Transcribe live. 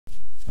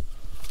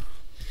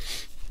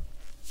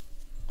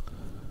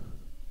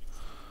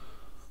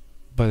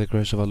By the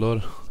grace of our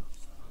Lord,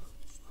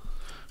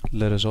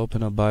 let us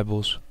open our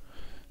Bibles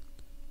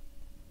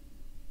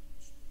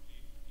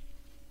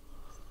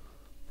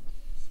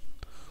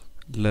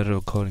letter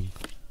according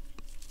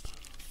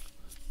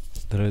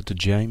the letter to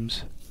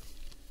James,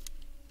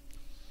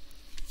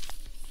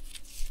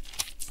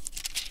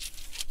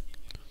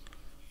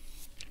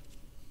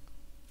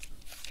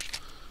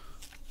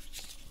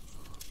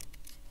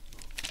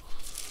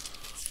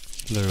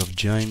 letter of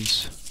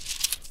James,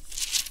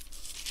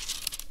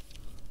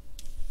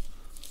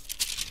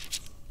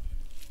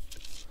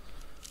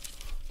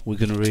 we're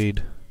going to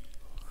read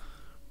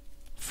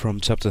from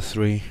chapter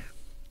 3,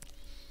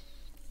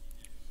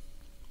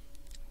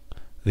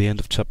 the end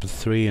of chapter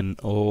 3 and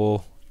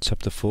all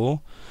chapter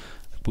 4.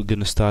 We're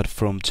going to start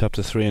from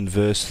chapter 3 and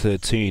verse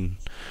 13.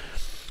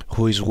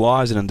 Who is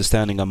wise and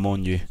understanding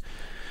among you?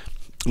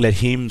 Let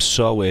him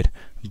show it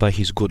by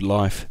his good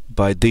life,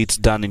 by deeds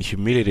done in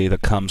humility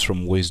that comes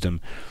from wisdom.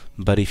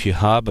 But if you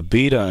harbor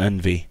bitter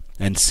envy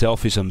and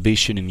selfish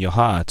ambition in your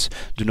hearts,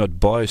 do not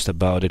boast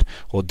about it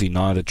or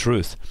deny the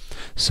truth.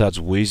 Such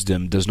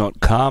wisdom does not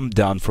come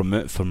down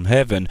from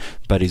heaven,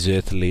 but is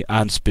earthly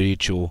and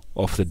spiritual,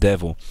 of the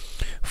devil.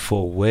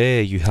 For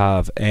where you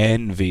have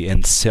envy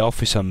and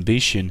selfish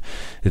ambition,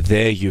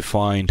 there you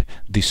find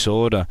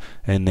disorder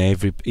and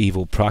every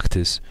evil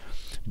practice.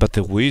 But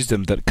the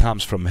wisdom that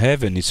comes from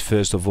heaven is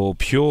first of all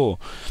pure,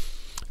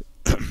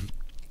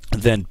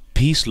 then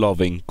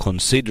peace-loving,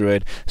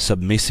 considerate,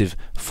 submissive,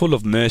 full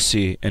of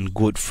mercy and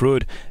good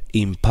fruit,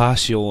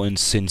 impartial and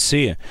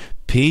sincere.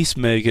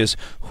 Peacemakers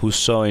who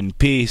sow in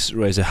peace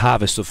raise a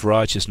harvest of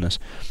righteousness.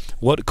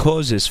 What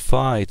causes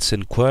fights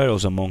and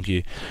quarrels among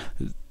you?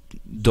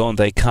 Don't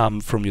they come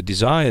from your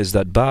desires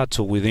that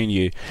battle within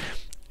you?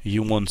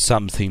 You want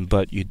something,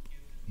 but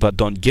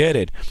don't get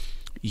it.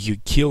 You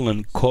kill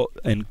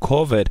and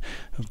covet,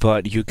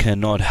 but you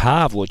cannot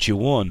have what you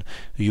want.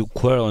 You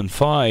quarrel and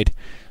fight.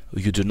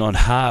 You do not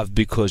have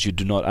because you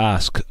do not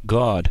ask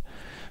God.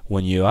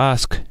 When you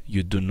ask,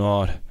 you do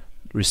not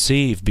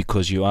receive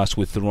because you ask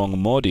with the wrong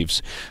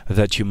motives,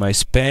 that you may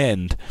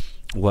spend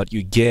what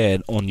you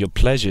get on your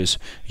pleasures.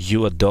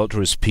 You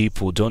adulterous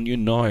people, don't you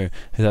know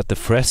that the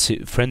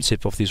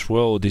friendship of this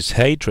world is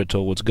hatred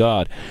towards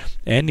God?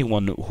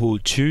 Anyone who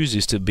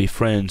chooses to be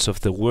friends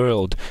of the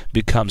world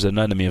becomes an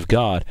enemy of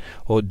God.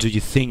 Or do you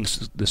think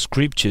the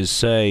scriptures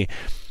say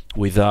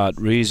without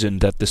reason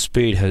that the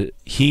Spirit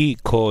He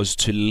caused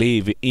to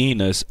live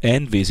in us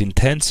envies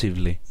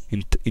intensely,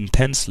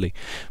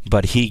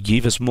 but He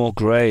gives us more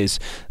grace?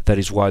 That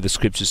is why the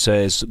scripture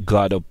says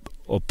God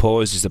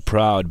opposes the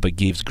proud but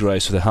gives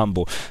grace to the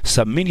humble.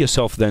 Submit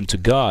yourself then to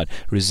God,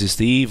 resist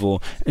the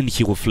evil, and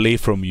He will flee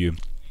from you.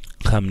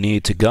 Come near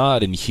to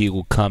God, and He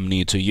will come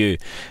near to you.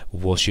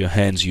 Wash your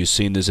hands, you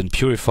sinners, and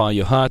purify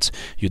your hearts,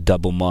 you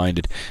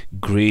double-minded.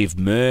 Grieve,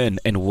 mourn,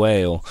 and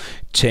wail.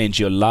 Change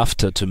your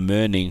laughter to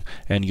mourning,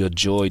 and your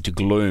joy to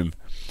gloom.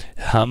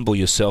 Humble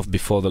yourself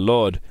before the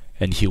Lord,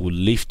 and He will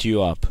lift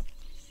you up.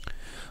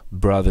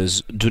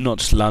 Brothers, do not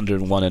slander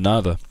one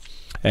another.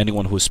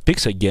 Anyone who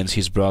speaks against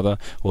his brother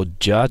or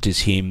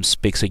judges him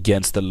speaks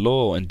against the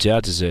law and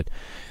judges it.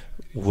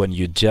 When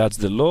you judge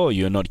the law,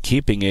 you are not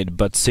keeping it,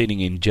 but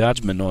sitting in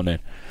judgment on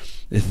it.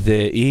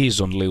 There is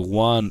only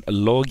one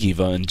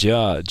lawgiver and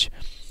judge,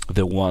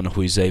 the one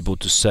who is able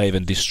to save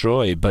and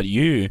destroy. But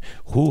you,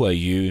 who are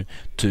you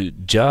to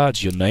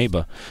judge your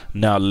neighbor?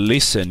 Now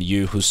listen,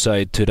 you who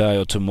say today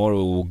or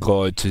tomorrow we will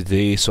go to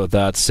this or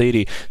that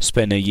city,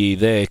 spend a year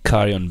there,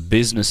 carry on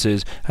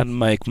businesses, and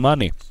make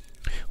money.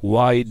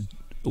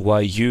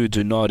 Why you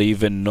don't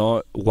even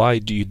know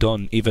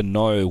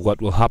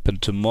what will happen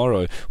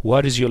tomorrow?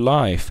 What is your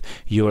life?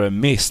 You are a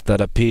mist that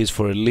appears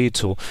for a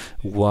little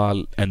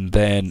while and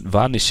then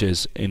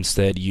vanishes.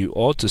 Instead, you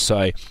ought to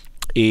say,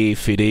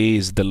 if it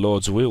is the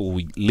Lord's will,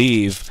 we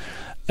live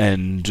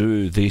and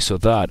do this or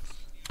that.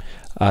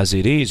 As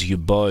it is, you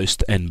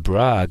boast and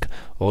brag.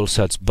 All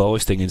such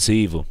boasting is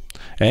evil.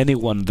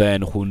 Anyone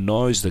then who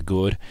knows the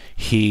good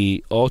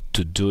he ought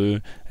to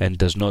do and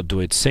does not do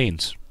it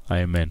sins.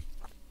 Amen.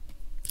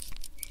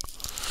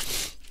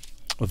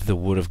 Of the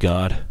Word of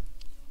God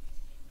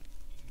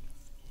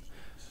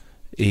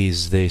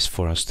is this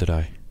for us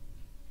today.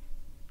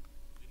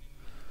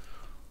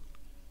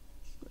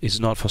 It's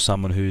not for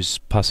someone who's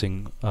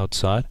passing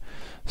outside,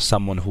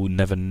 someone who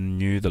never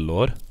knew the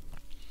Lord,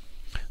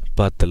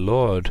 but the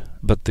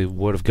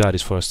Word of God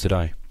is for us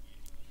today.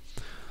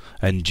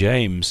 And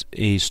James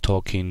is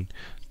talking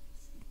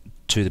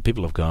to the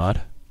people of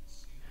God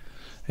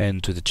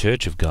and to the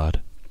church of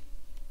God.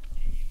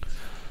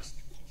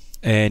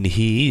 And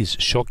he is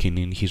shocking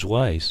in his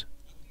ways.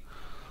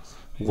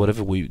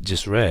 Whatever we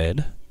just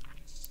read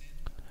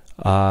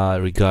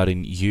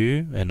regarding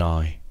you and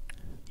I.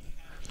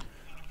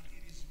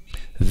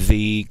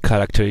 The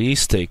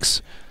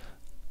characteristics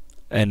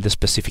and the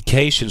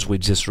specifications we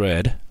just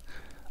read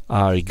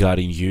are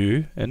regarding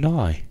you and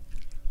I.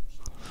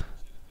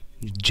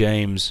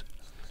 James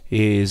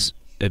is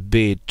a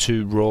bit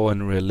too raw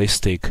and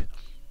realistic.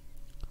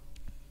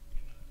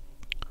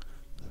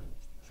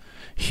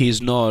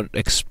 He's not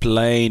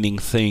explaining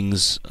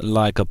things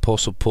like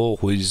Apostle Paul,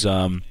 who is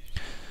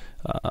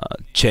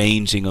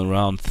changing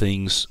around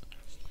things.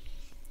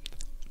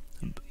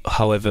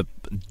 However,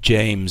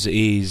 James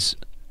is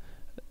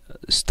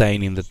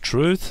staying in the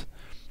truth,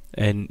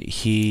 and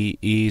he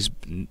is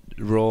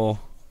raw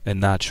and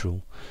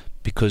natural,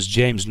 because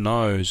James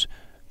knows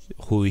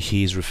who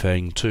he is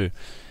referring to.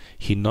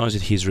 He knows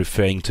that he's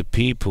referring to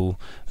people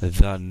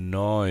that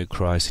know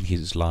Christ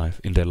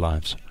in their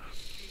lives.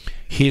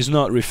 He's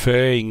not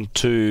referring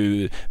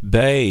to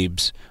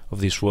babes of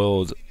this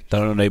world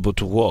that are unable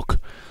to walk.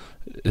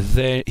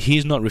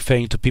 He's not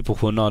referring to people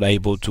who are not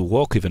able to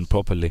walk even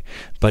properly,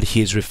 but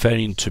he's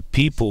referring to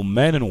people,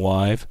 men and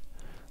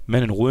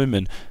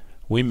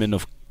women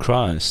of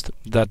Christ,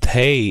 that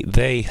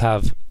they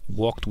have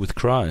walked with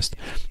Christ,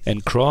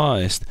 and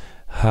Christ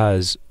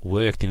has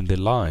worked in their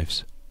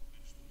lives,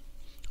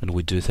 and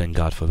we do thank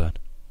God for that.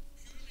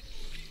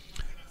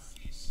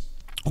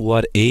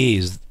 What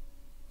is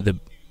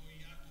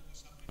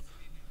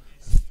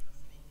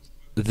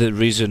the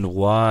reason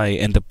why,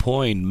 and the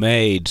point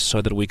made,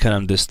 so that we can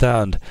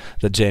understand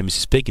that James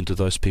is speaking to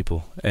those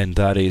people, and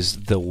that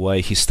is the way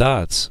he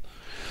starts,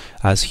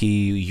 as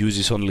he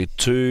uses only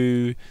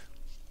two,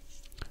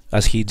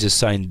 as he just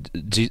signed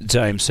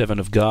James, servant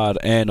of God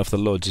and of the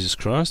Lord Jesus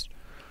Christ,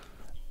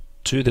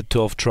 to the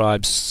 12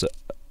 tribes,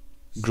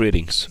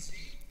 greetings.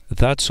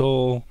 That's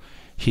all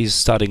he's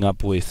starting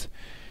up with.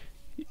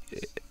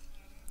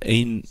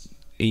 In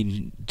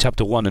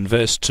chapter 1 and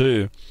verse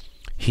 2,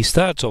 he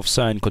starts off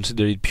saying,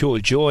 "Consider it pure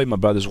joy, my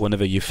brothers,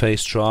 whenever you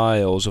face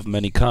trials of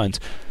many kinds."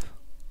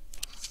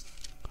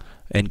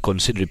 And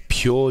consider it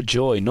pure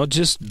joy, not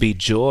just be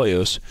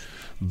joyous,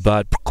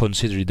 but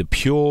consider it the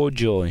pure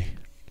joy.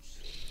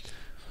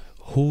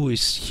 Who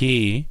is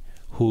he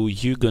who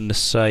you gonna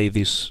say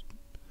this?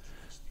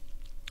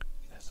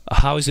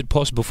 How is it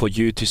possible for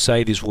you to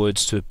say these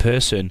words to a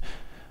person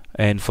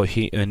and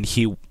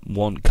he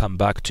won't come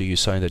back to you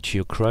saying that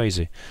you're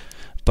crazy?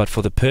 But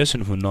for the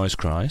person who knows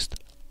Christ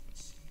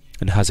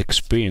and has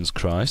experienced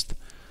Christ,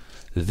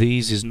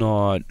 this is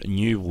not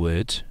new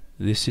words.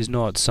 This is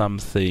not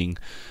something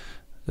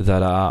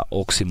that are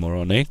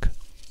oxymoronic.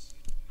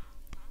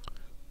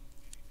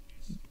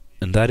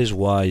 And that is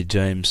why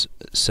James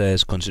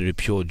says, "Consider it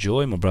pure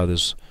joy, my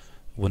brothers,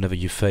 whenever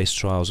you face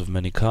trials of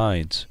many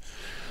kinds."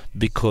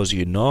 Because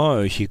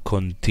he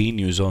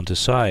continues on to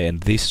say,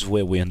 and this is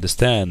where we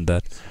understand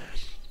that,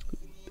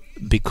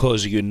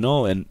 because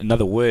and in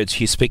other words,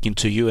 he's speaking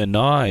to you and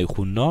I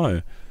who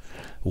know,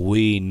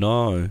 we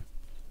know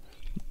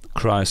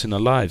Christ in our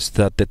lives,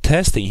 that the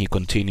testing, he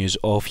continues,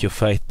 of your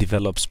faith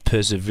develops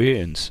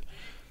perseverance.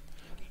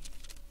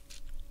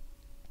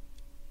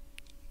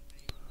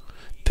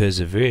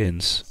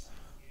 Perseverance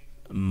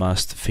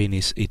must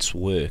finish its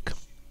work,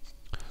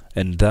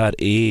 and that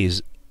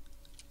is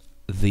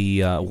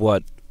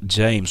what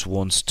James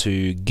wants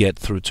to get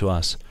through to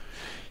us.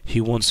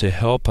 He wants to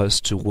help us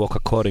to walk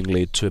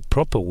accordingly to a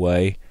proper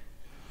way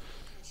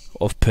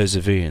of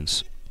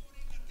perseverance.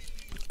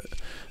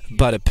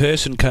 But a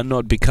person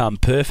cannot become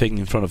perfect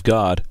in front of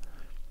God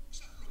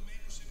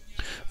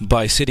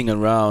by sitting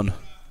around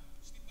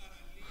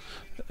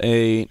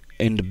in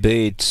the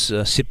beach,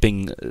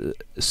 sipping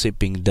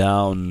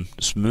down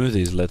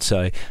smoothies, let's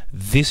say.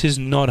 This is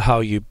not how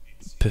you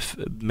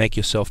make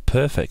yourself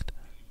perfect.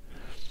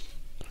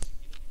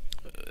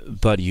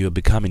 But you're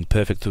becoming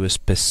perfect through a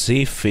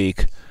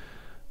specific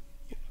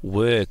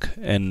work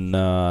and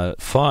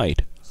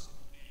fight.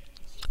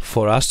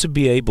 For us to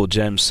be able,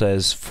 James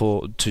says,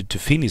 to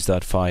finish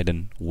that fight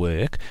and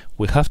work,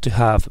 we have to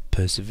have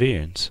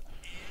perseverance.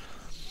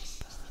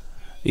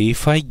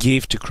 If I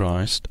give to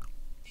Christ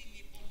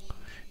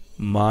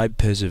my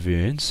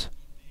perseverance,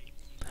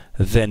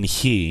 then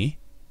he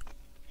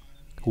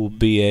will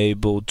be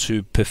able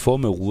to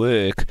perform a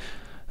work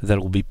that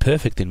will be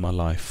perfect in my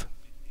life.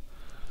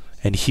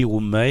 And he will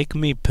make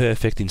me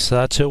perfect in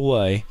such a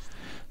way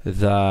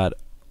that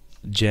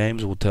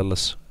James will tell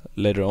us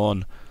later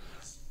on,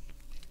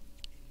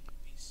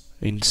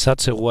 in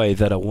such a way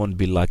that I won't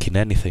be lacking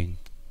anything.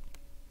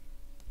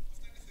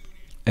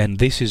 And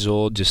this is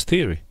all just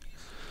theory.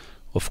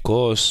 Of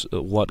course,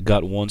 what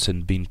God wants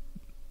and being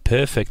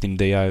perfect in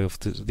the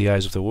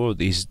eyes of the world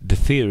is the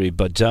theory,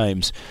 but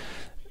James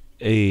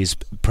is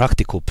a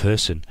practical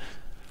person.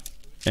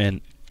 And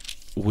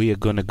we are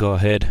going to go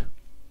ahead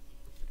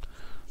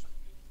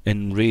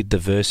and read the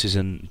verses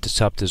and the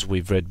chapters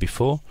we've read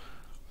before.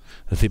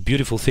 The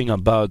beautiful thing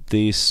about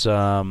this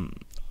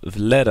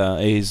letter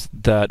is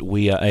that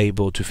we are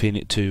able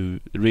to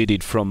read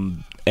it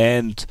from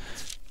end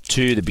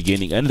to the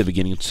beginning and the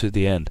beginning to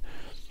the end.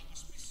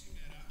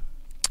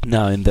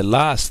 Now in the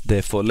last,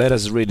 therefore, let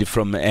us read it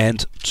from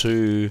end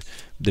to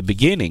the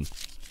beginning.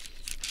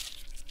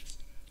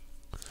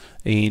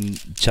 In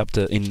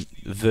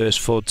verse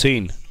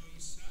 14.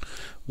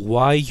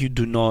 Why you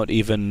do not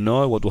even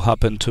know what will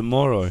happen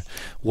tomorrow?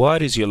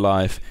 What is your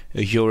life?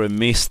 You're a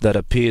mist that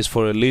appears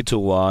for a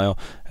little while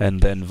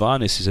and then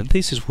vanishes. And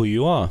this is who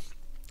you are.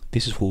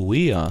 This is who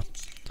we are.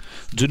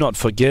 Do not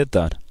forget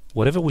that.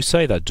 Whatever we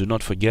say that, do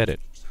not forget it.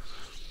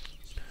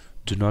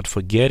 Do not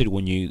forget it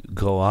when you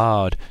go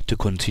out to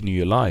continue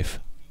your life.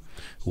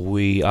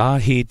 We are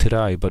here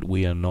today, but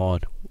we are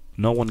not.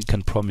 No one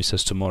can promise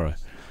us tomorrow,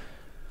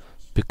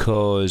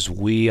 because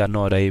we are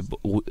not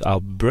able.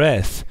 Our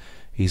breath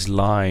is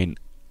lying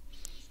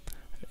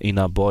in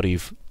our body,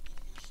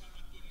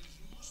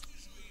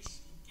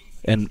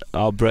 and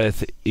our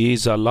breath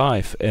is our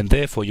life, and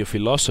therefore your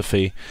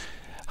philosophy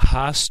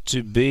has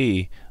to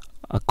be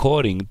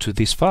according to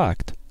this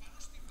fact.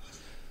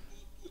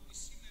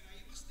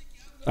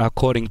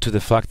 According to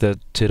the fact that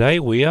today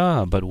we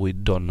are, but we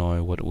don't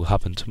know what will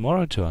happen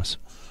tomorrow to us.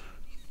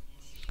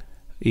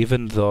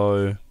 Even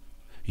though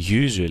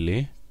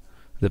usually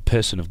the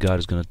person of God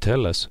is going to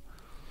tell us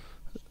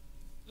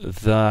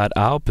that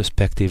our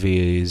perspective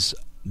is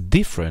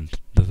different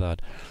than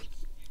that,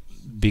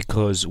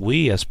 because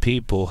we as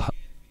people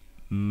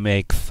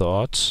make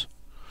thoughts,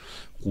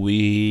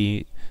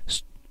 we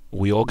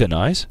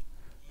organize,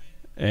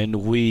 and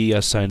we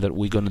are saying that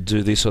we're going to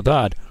do this or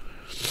that.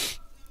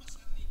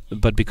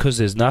 But because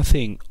there's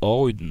nothing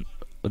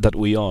that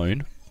we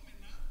own,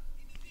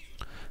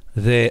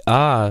 there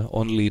are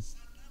only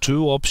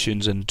two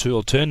options and two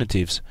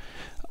alternatives.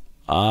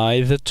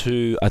 Either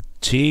to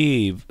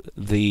achieve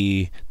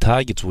the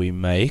targets we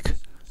make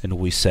and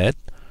we set,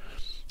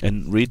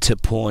 and reach a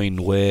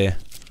point,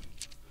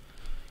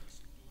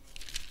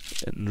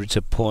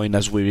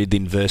 as we read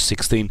in verse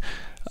 16,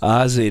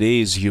 as it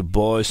is you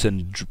boast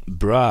and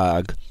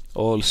brag,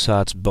 all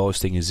such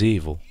boasting is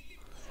evil.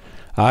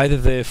 Either,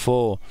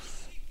 therefore,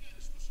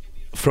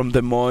 from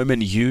the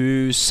moment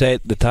you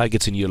set the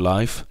targets in your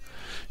life,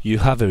 you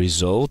have a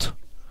result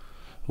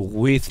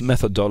with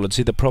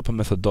methodology, the proper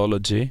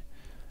methodology,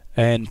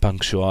 and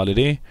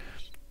punctuality.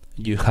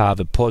 You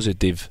have a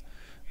positive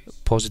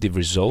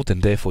result,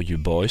 and therefore you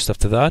boast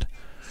after that.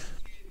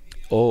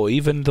 Or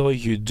even though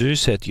you do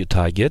set your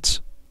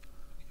targets,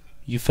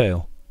 you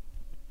fail.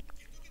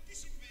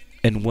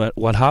 And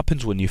what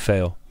happens when you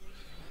fail?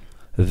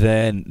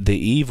 Then the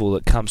evil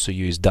that comes to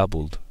you is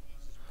doubled.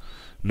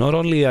 Not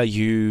only are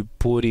you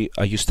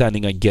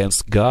standing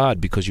against God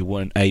because you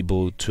weren't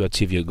able to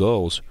achieve your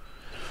goals,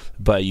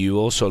 but you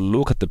also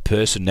look at the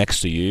person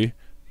next to you,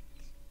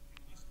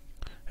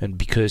 and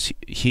because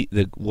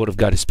the Word of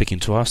God is speaking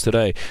to us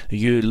today,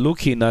 you're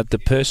looking at the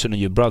person and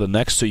your brother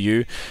next to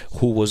you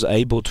who was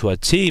able to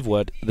achieve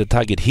what the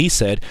target he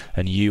said,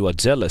 and you are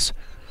jealous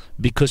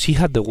because he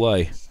had the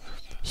way,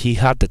 he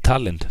had the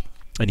talent,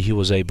 and he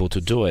was able to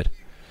do it.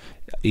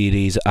 It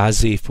is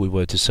as if we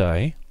were to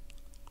say,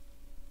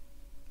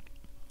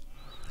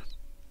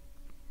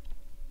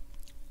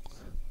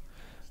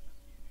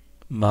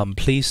 Mom,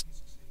 please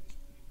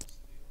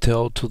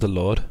tell to the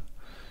Lord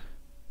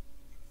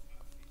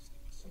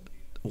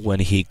when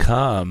He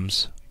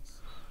comes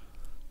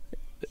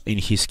in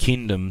His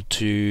kingdom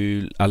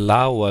to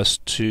allow us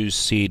to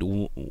sit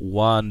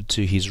one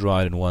to His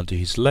right and one to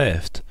His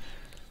left,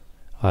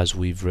 as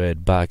we've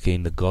read back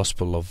in the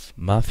Gospel of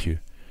Matthew.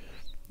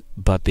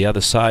 But the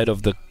other side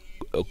of the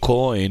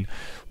coin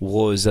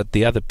was that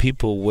the other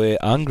people were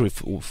angry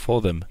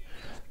for them.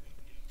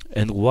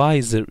 And why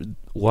is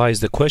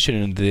the question?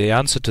 And the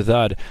answer to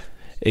that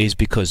is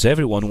because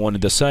everyone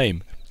wanted the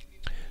same,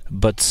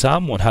 but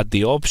someone had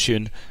the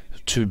option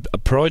to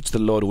approach the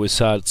Lord with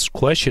such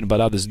question, but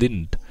others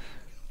didn't.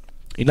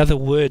 In other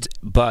words,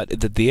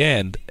 but at the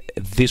end,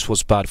 this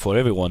was bad for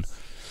everyone.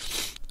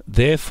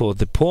 Therefore,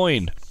 the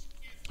point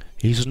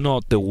is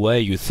not the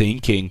way you're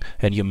thinking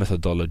and your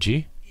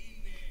methodology,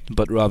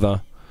 but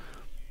rather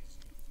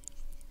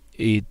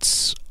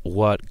it's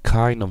what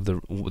kind of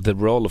the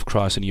role of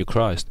Christ in your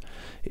Christ.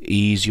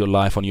 Is your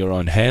life on your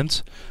own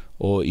hands,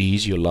 or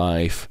is your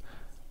life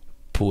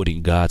put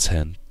in God's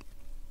hand?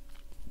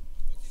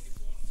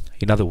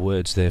 In other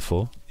words,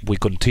 therefore, we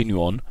continue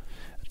on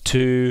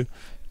to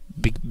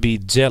be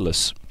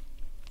jealous.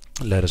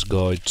 Let us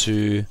go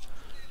to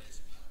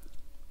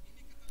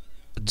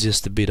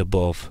just a bit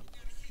above.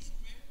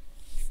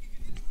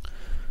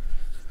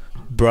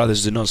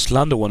 Brothers, do not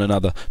slander one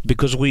another,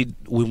 because we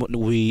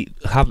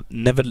have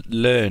never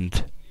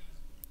learned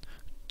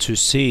to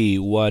see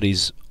what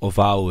is of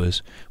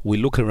ours. We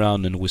look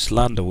around and we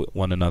slander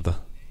one another.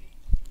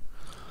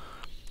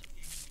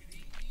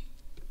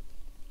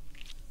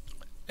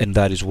 And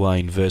that is why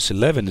in verse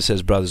 11 it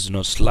says, brothers, do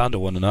not slander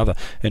one another,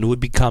 and we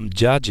become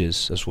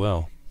judges as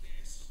well.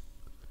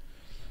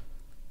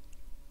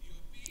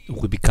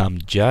 We become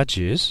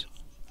judges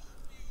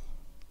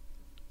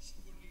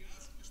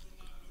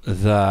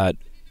that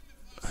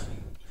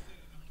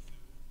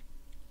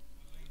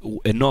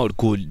are not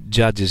good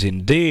judges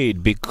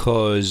indeed,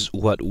 because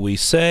what we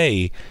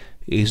say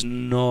is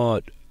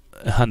not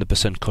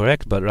 100%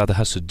 correct, but rather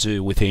has to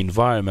do with the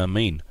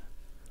environment.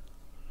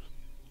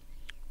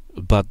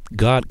 But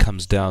God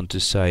comes down to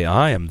say,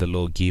 I am the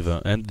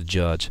lawgiver and the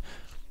judge.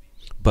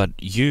 But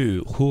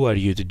you, who are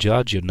you to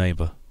judge your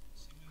neighbor?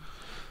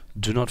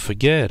 Do not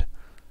forget,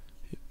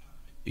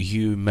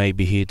 you may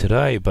be here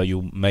today, but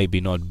you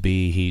maybe not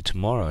be here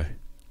tomorrow.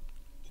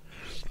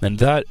 And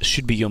that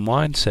should be your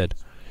mindset.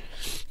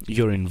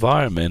 your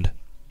environment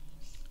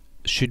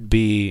should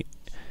be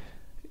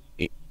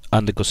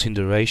under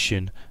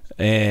consideration,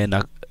 and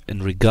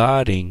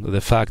regarding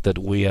the fact that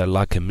we are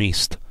like a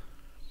mist.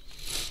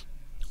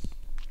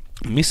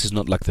 Mist is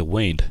not like the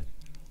wind.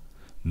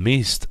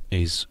 Mist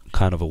is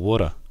kind of a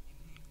water.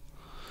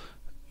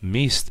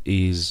 Mist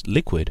is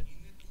liquid.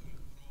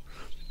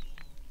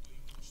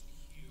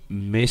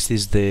 Mist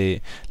is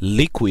the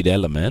liquid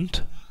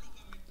element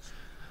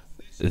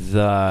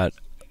that,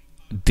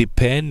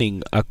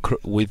 depending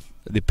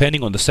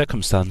on the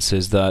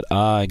circumstances that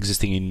are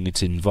existing in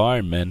its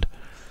environment,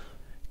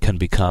 can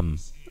become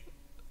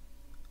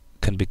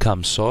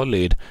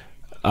solid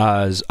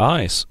as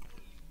ice.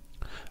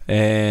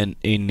 And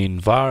in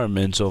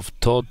environments of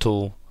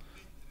total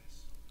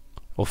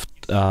of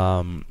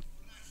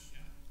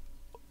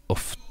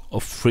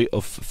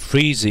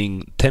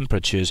freezing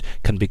temperatures,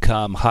 can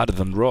become harder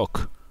than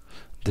rock.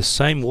 The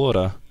same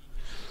water,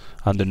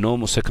 under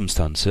normal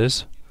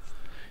circumstances,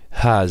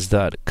 has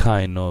that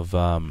kind of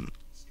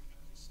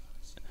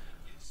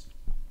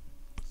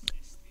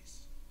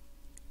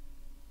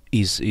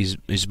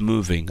is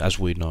moving, as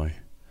we know,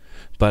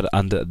 but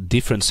under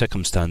different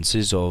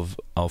circumstances of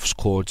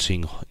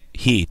scorching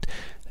heat,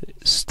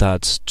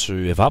 starts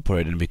to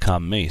evaporate and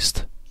become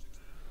mist.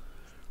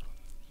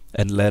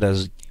 And let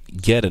us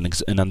get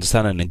and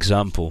understand an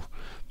example,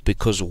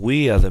 because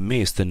we are the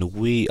mist and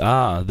we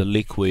are the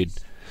liquid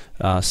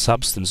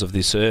substance of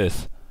this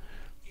earth.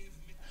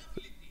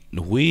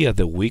 We are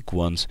the weak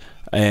ones,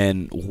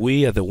 and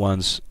we are the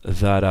ones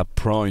that are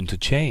prone to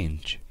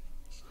change.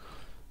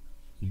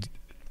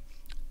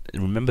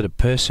 Remember the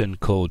person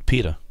called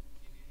Peter.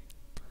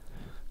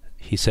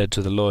 He said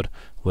to the Lord,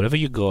 "Wherever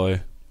you go,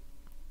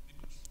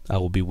 I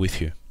will be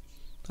with you.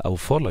 I will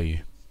follow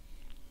you.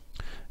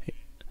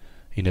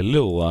 In a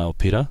little while,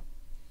 Peter,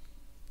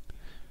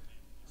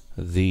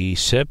 the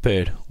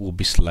shepherd will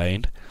be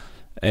slain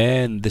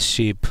and the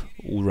sheep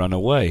will run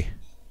away.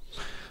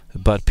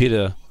 But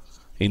Peter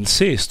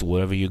insists,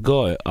 wherever you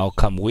go, I'll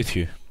come with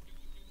you."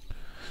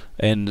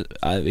 And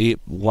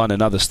one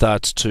another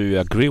starts to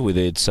agree with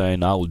it,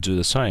 saying, "I will do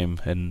the same."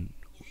 And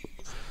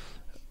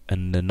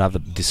another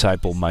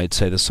disciple might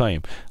say the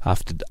same.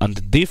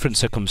 Under different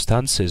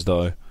circumstances,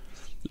 though,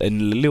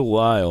 in a little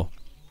while,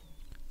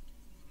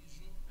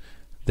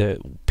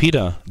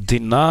 Peter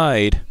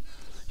denied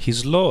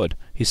his Lord.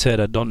 He said,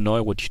 "I don't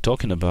know what you're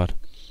talking about."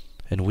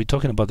 And we're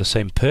talking about the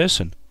same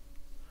person.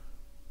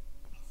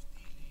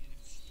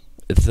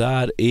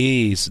 That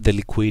is the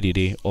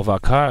liquidity of our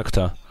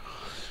character.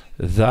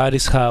 That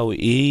is how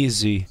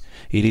easy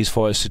it is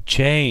for us to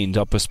change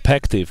our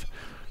perspective,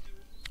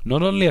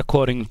 not only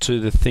according to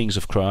the things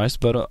of Christ,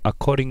 but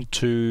according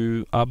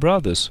to our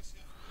brothers,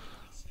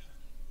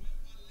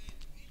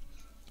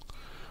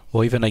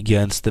 or even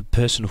against the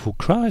person who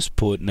Christ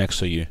put next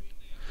to you.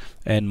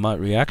 And my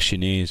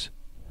reaction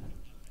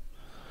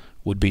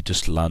would be to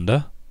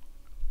slander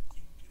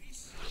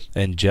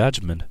and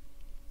judgment.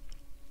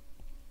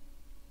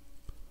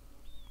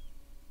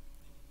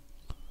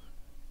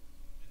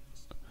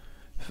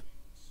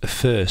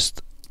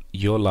 First,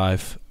 your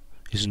life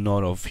is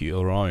not of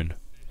your own.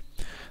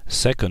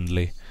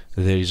 Secondly,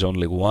 there is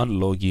only one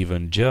lawgiver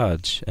and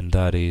judge, and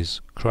that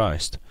is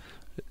Christ.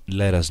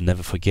 Let us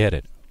never forget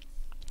it.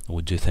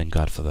 We do thank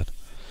God for that.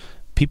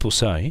 People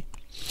say,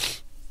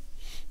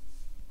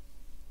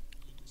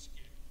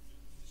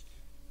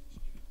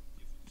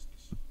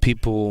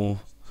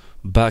 people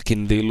back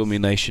in the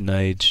Illumination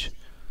age,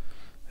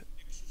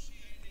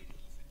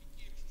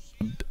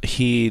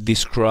 he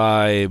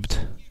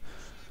described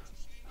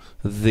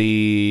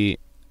the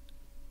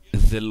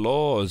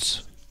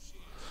laws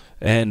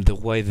and the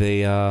way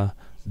they are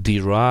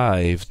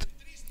derived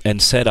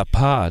and set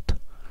apart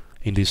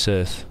in this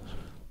earth.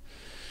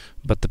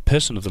 But the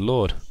person of the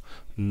Lord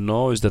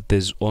knows that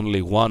there's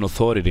only one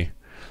authority,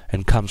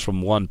 and comes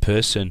from one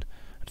person,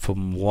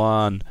 from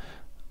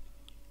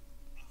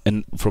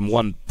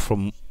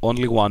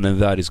only one,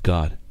 and that is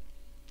God.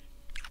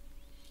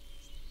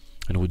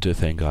 And we do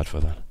thank God for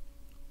that.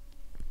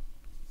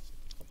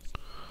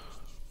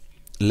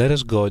 Let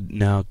us go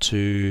now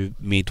to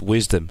meet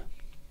wisdom.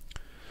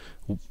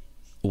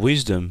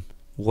 Wisdom,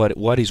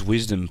 what is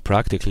wisdom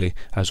practically,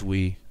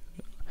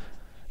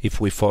 if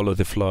we follow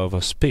the flow of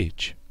our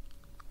speech?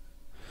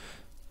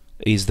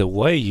 Is the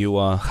way you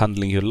are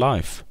handling your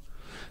life.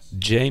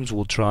 James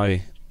will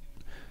try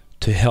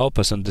to help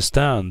us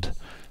understand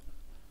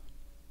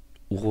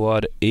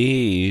what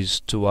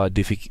is to our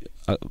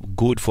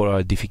good for our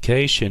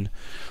edification,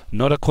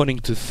 not according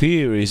to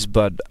theories,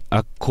 but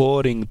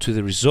according to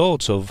the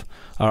results of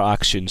our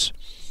actions.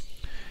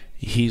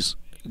 He's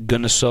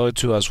going to show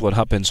to us what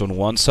happens on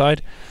one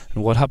side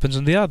and what happens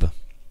on the other.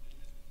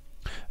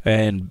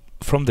 And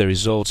from the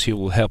results, he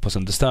will help us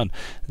understand.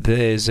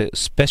 There's a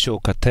special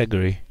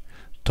category,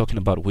 talking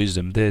about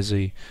wisdom, there's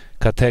a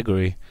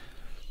category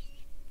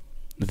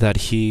that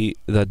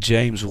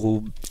James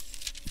will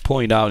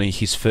point out in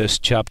his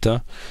first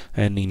chapter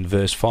and in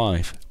verse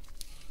 5.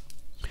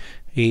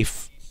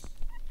 If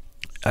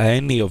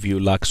any of you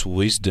lacks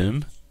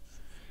wisdom,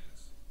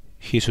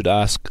 he should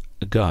ask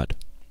God.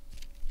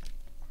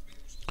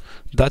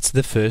 That's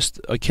the first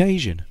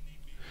occasion.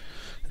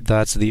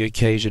 That's the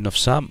occasion of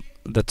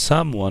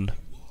someone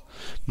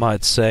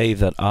might say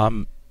that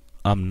I'm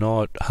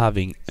not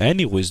having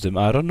any wisdom.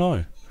 I don't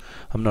know.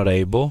 I'm not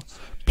able.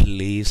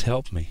 Please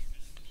help me.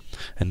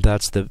 And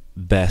that's the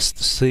best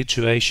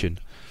situation,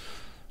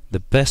 the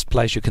best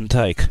place you can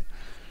take.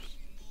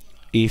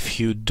 If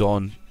he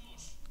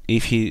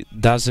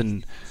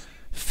doesn't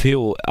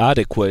feel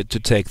adequate to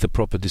take the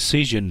proper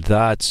decision,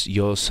 that's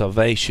your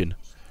salvation,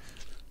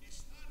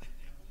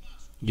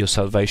 your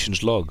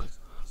salvation's log.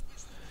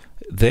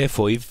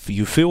 Therefore, if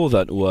you feel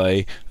that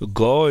way,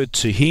 go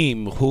to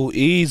him who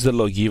is the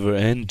lawgiver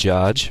and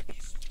judge,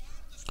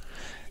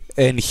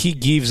 and he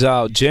gives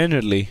out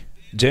generously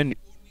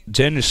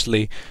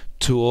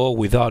to all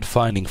without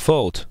finding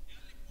fault.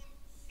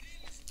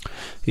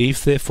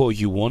 If therefore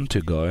you want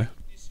to go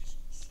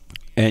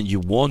and you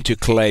want to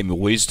claim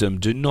wisdom,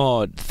 do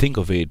not think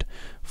of it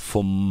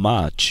for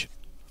much.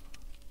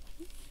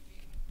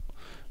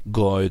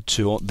 Go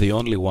to the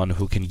only one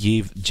who can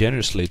give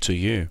generously to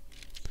you.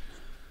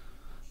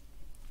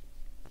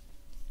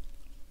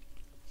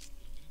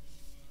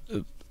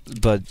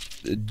 But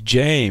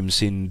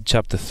James in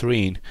chapter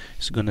 3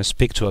 is going to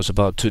speak to us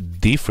about two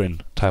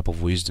different type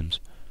of wisdoms.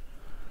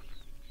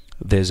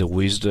 There's a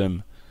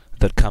wisdom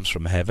that comes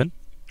from heaven,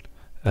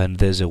 and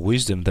there's a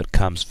wisdom that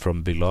comes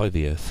from below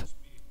the earth.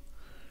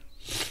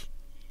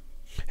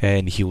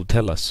 And he will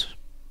tell us.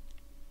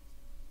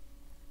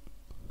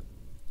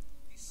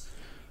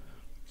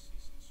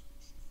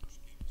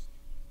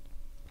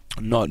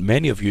 Not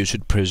many of you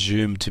should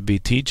presume to be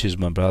teachers,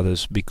 my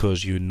brothers,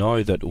 because you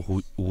know that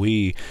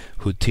we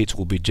who teach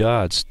will be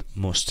judged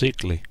more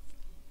strictly.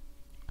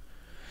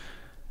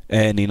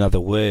 And in other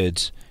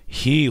words,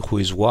 he who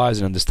is wise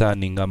and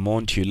understanding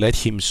among you, let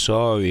him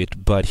show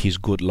it by his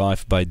good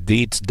life, by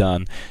deeds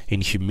done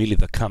in humility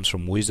that comes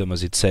from wisdom,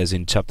 as it says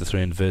in chapter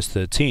 3 and verse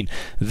 13.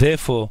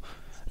 Therefore,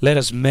 let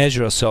us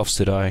measure ourselves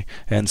today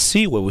and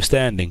see where we're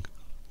standing.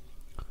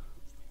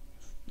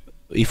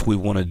 If we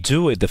want to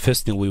do it, the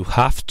first thing we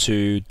have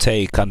to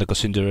take under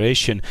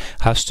consideration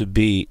has to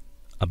be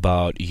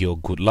about your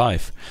good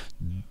life.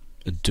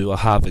 Do I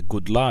have a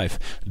good life?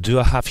 Do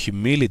I have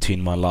humility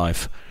in my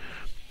life?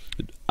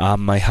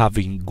 Am I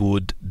having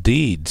good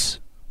deeds?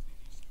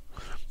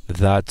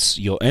 That's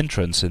your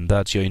entrance and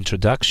that's your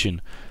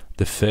introduction,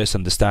 the first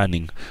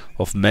understanding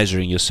of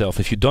measuring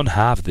yourself. If you don't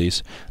have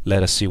this,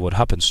 let us see what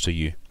happens to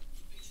you.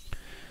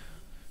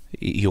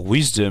 Your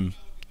wisdom,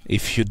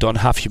 if you don't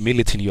have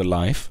humility in your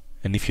life,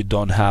 and if you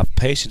don't have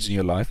patience in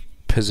your life,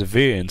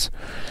 perseverance,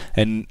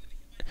 and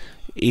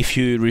if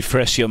you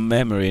refresh your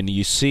memory and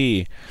you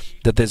see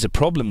that there's a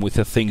problem with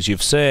the things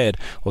you've said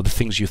or the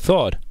things you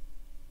thought,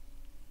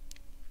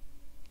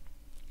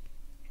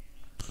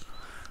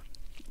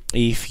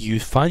 if you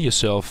find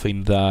yourself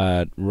in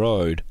that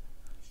road,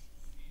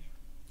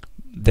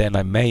 then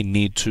I may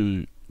need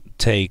to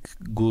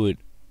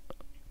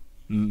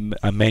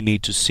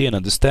see and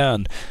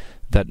understand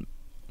that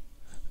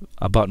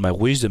about my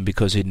wisdom,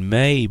 because it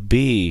may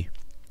be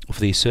of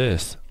this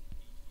earth.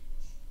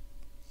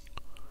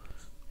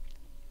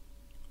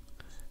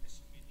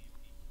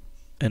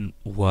 And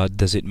what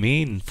does it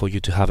mean for you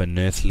to have an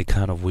earthly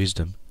kind of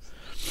wisdom?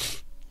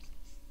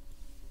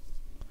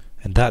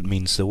 And that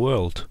means the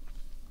world.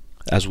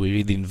 As we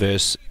read in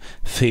verse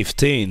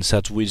 15,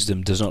 such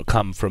wisdom does not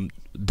come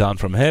down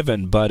from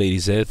heaven, but it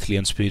is earthly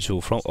and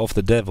spiritual of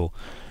the devil.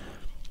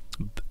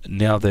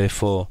 Now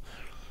therefore,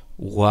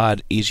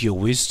 what is your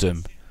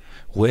wisdom?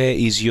 Where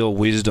is your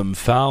wisdom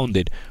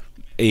founded?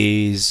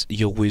 Is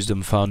your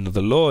wisdom found in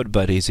the Lord,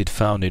 but is it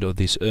founded on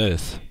this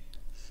earth?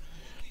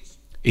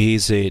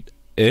 Is it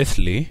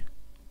earthly?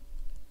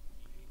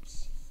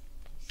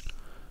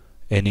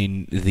 And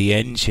in the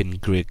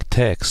ancient Greek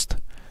text,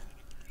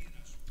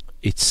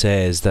 it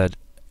says that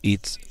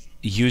it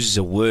uses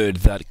a word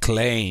that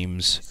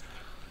claims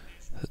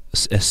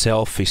a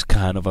selfish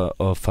kind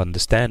of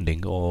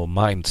understanding or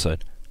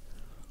mindset,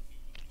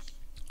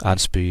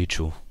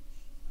 unspiritual,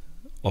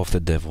 of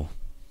the devil.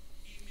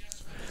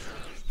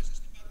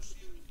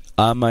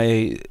 Am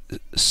I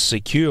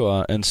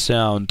secure and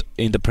sound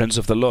in the presence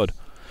of the Lord,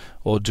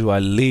 or do I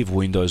leave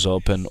windows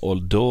open or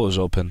doors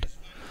opened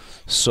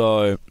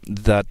so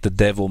that the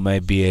devil may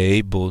be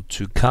able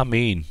to come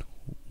in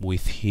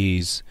with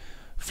his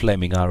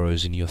flaming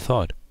arrows in your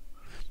thought?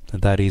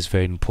 And that is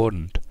very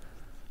important,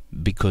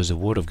 because the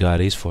Word of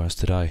God is for us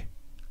today.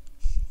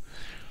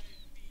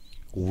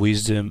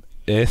 Wisdom,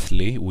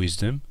 earthly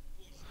wisdom,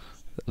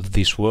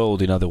 this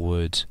world, in other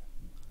words.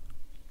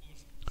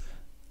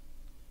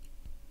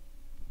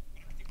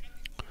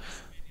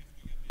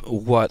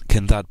 What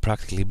can that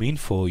practically mean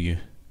for you?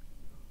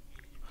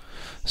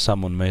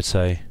 Someone may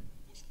say,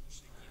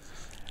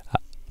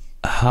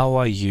 how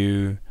are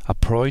you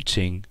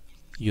approaching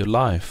your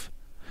life?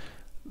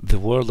 The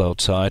world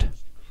outside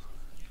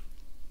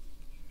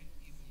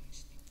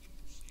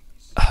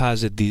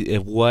has a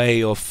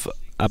way of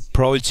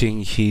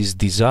approaching his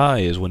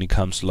desires when it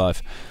comes to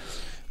life.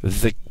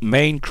 The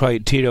main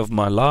criteria of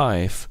my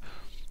life,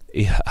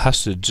 it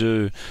has to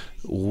do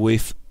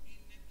with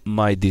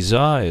my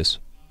desires.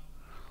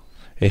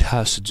 It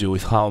has to do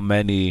with how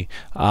many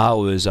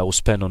hours I will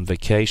spend on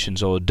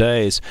vacations or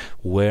days,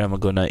 where am I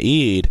gonna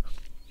eat,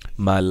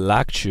 my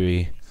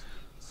luxury,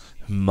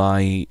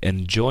 my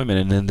enjoyment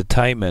and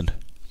entertainment.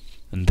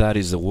 And that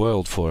is the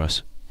world for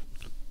us.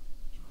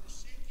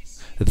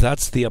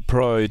 That's the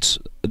approach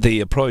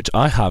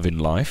I have in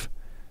life.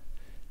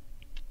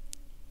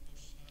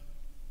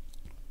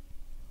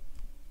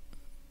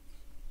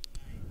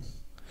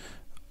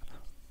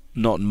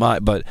 Not my,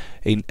 but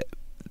in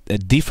a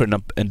different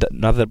and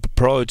another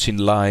approach in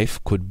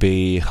life could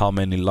be how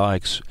many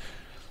likes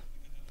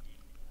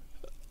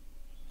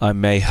I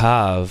may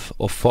have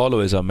or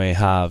followers I may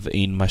have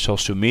in my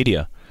social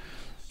media.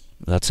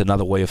 That's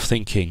another way of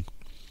thinking.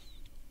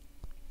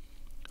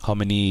 How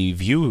many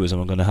viewers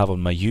am I going to have on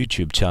my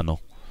YouTube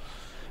channel?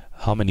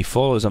 How many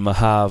followers am I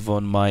have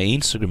on my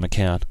Instagram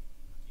account?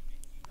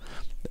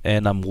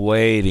 And I'm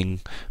waiting,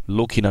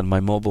 looking at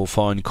my mobile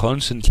phone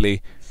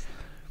constantly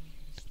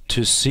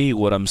to see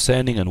what I'm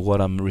sending and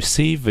what I'm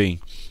receiving,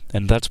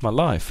 and that's my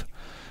life.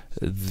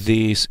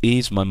 This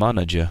is my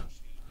manager,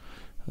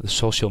 the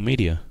social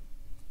media.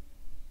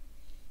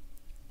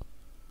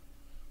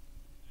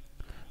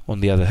 On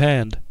the other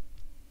hand,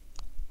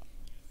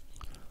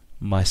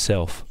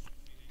 myself.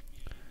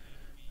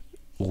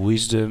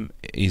 Wisdom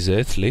is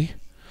earthly,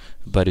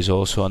 but is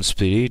also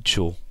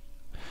unspiritual.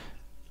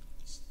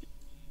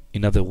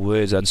 In other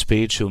words,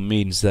 unspiritual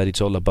means that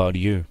it's all about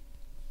you.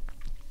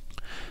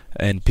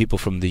 And people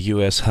from the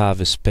US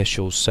have a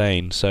special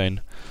saying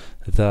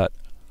that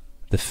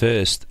the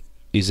first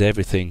is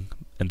everything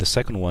and the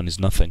second one is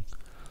nothing.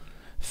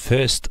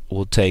 First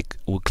will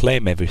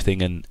claim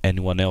everything, and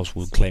anyone else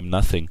will claim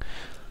nothing.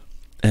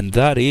 And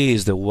that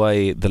is the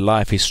way the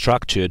life is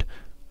structured.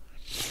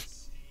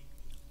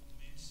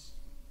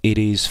 It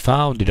is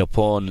founded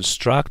upon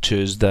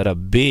structures that are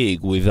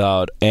big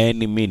without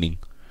any meaning,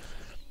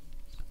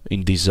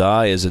 in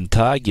desires and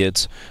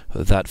targets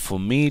that for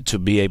me to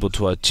be able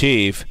to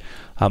achieve,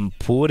 I'm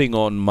putting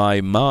on my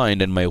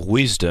mind and my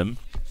wisdom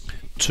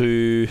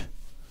to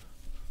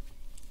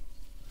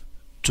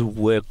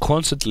work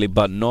constantly,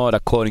 but not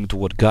according to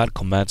what God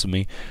commands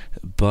me,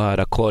 but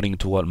according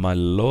to what my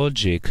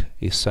logic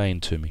is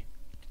saying to me.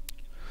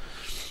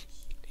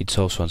 It's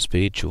also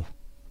unspiritual.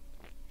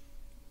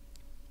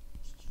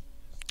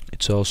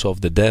 It's also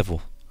of the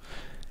devil.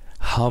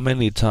 How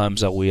many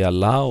times are we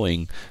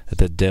allowing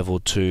the devil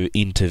to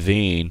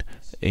intervene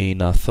in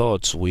our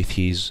thoughts with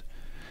his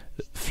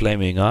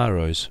flaming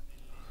arrows?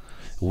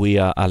 We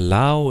are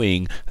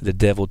allowing the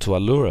devil to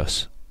allure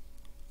us.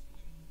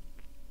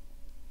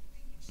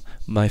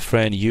 My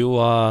friend, you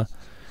are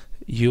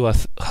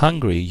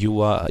hungry.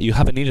 You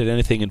haven't eaten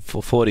anything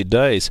for 40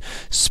 days.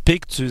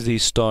 Speak to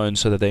these stones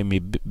so that they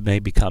may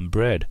become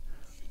bread.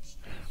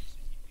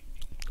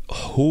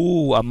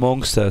 Who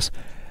amongst us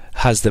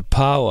has the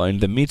power in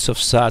the midst of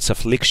such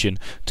affliction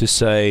to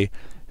say,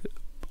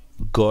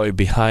 "Go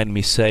behind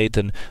me,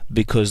 Satan,"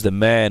 because the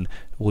man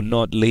will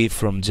not live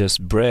from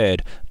just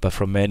bread, but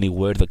from any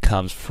word that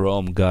comes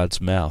from God's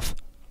mouth?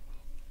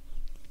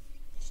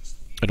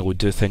 And we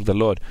do thank the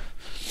Lord.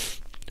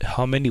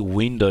 How many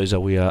windows are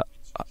we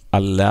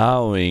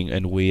allowing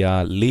and we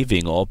are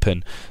leaving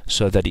open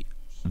so that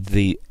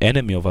the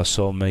enemy of our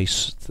soul may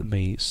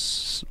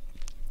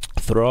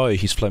throw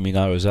his flaming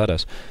arrows at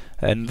us?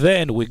 And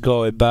then we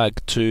go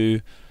back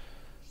to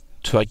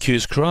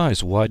accuse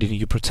Christ. Why didn't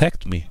you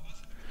protect me?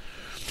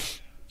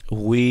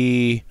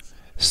 We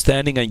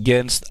standing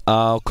against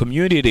our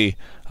community,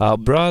 our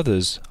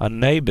brothers, our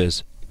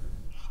neighbors.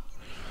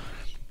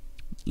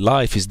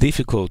 Life is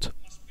difficult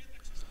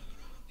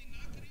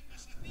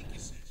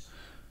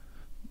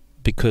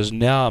because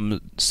now I'm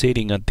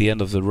sitting at the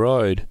end of the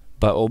road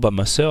all by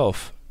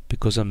myself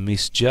because I'm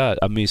misjudged.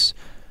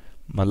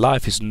 My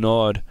life is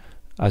not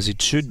as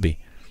it should be.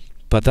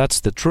 But that's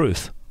the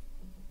truth.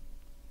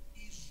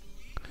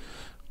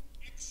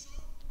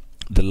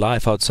 The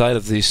life outside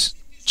of this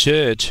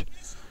church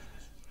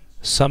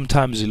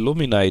sometimes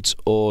illuminates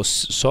or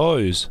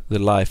shows the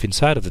life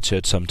inside of the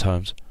church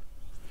sometimes.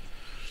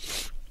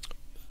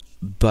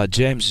 But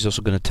James is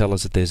also going to tell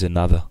us that there's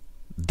another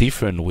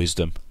different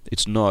wisdom.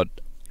 It's not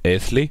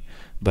earthly,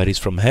 but it's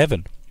from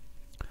heaven.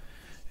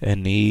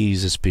 And it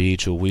is a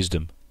spiritual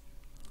wisdom.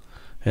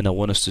 And I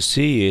want us to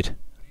see it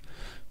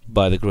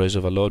by the grace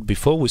of our Lord.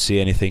 Before we see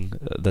anything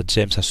that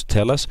James has to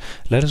tell us,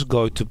 let us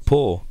go to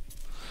Paul,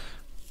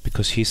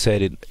 because he's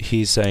saying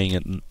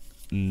it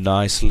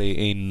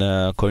nicely in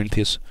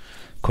Corinthians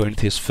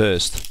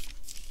first.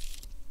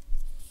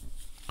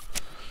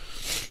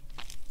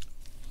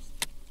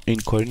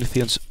 In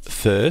Corinthians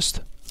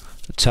first,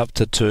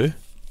 chapter 2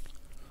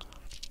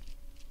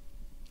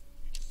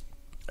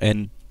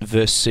 and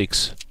verse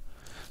 6.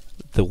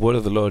 The word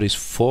of the Lord is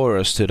for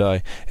us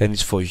today, and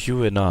it's for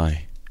you and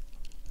I.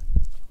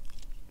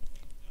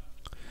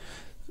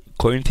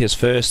 Corinthians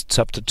 1st,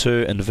 chapter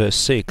 2 and verse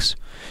 6.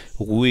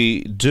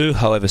 We do,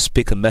 however,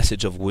 speak a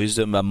message of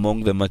wisdom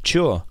among the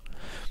mature,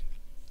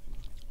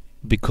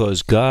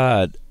 because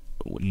God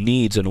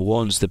needs and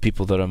wants the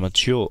people that are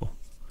mature,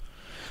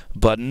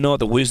 but not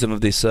the wisdom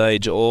of this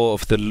age or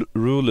of the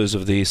rulers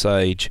of this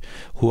age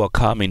who are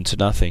coming to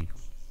nothing.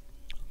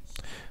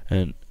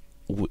 And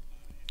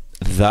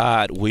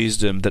that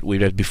wisdom that we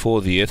read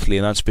before, the earthly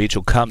and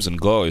unspiritual, comes and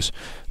goes,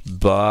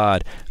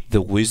 but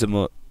the wisdom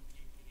of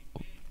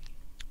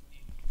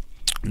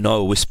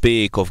no, we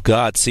speak of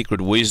God's secret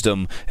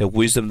wisdom, a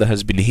wisdom that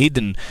has been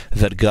hidden,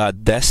 that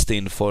God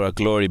destined for our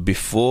glory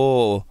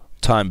before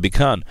time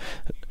began.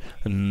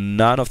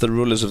 None of the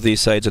rulers of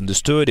this age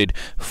understood it,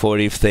 for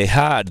if they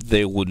had,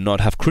 they would not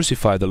have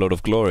crucified the Lord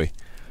of glory.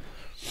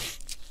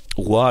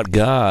 What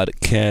God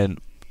can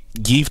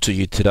give to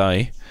you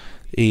today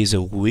is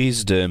a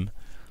wisdom,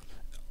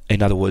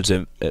 in other words,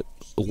 a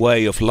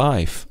way of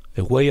life,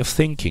 a way of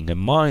thinking, a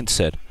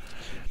mindset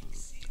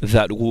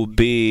that will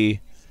be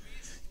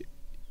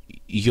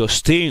your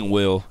steering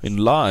wheel in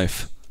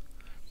life.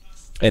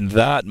 And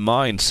that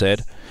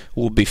mindset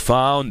will be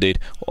founded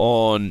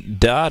on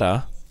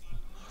data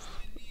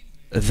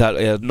that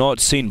are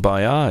not seen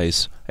by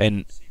eyes,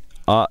 and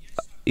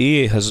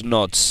ear has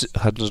not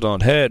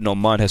heard, nor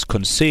mind has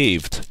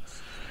conceived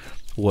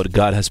what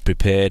God has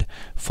prepared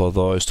for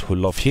those who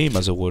love Him,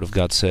 as the Word of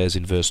God says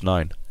in verse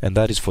 9. And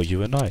that is for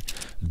you and I.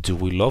 Do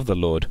we love the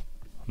Lord,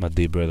 my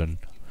dear brethren?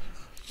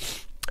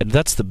 And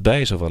that's the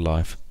base of our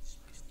life.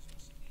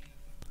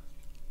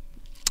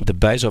 The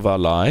base of our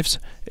lives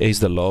is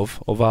the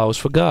love of ours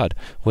for God.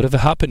 Whatever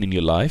happened in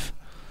your life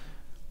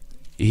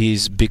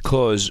is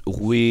because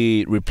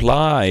we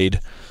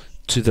replied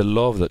to the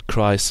love that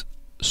Christ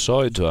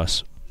showed to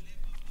us.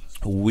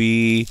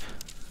 We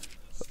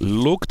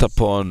looked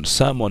upon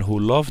someone who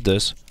loved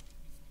us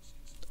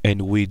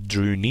and we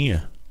drew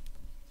near.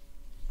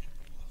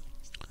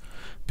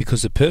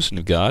 Because the person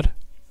of God,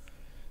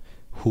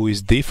 who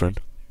is different,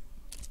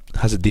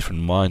 has a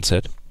different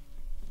mindset.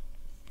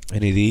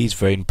 And it is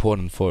very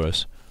important for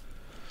us.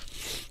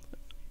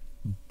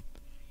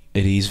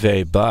 It is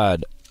very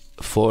bad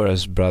for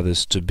us,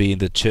 brothers, to be in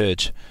the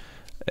church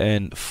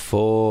and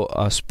for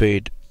our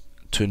spirit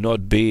to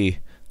not be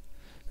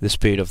the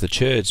spirit of the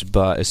church,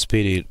 but a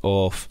spirit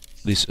of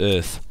this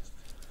earth.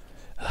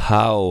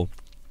 How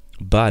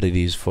bad it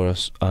is for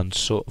us and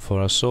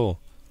for our soul.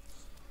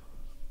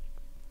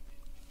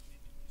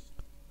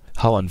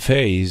 How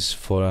unfair it is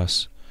for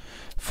us,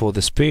 for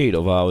the spirit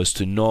of ours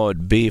to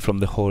not be from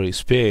the Holy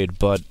Spirit,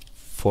 but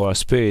for our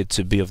spirit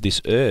to be of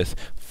this earth,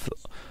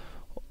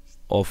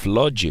 of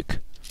logic.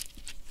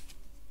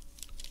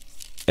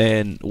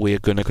 And we are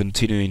going to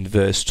continue in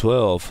verse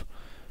 12,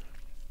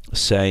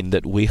 saying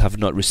that we have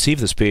not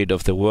received the spirit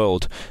of the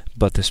world,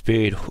 but the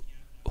Spirit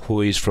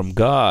who is from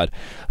God,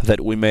 that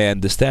we may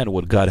understand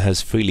what God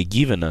has freely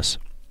given us.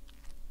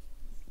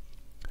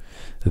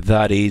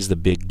 That is the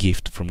big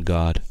gift from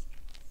God.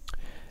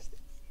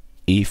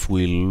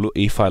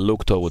 If I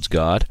look towards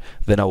God,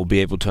 then I will be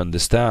able to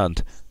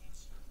understand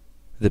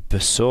the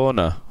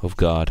persona of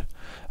God.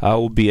 I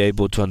will be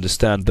able to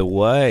understand the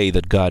way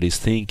that God is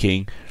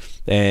thinking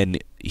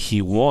and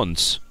He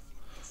wants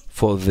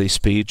for the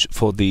speech,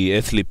 for the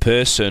earthly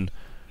person.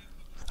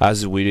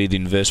 As we read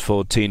in verse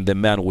 14, the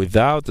man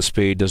without the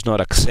Spirit does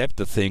not accept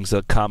the things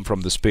that come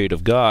from the Spirit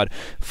of God,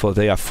 for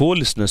they are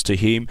foolishness to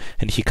him,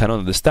 and he cannot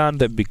understand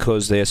them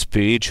because they are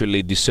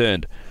spiritually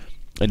discerned.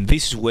 And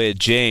this is where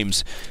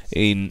James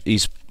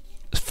is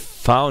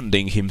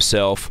founding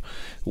himself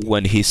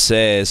when he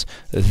says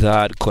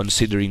that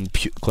consider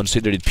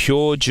it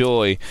pure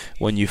joy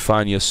when you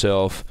find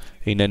yourself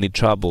in any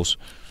troubles.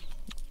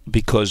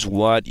 Because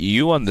what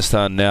you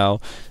understand now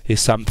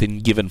is something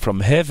given from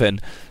heaven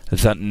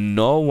that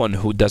no one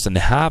who doesn't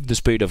have the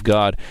Spirit of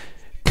God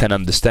can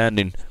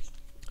understand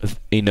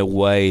in a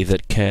way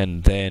that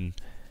can then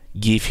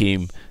give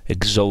him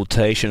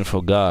exaltation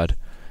for God.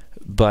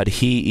 But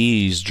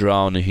he is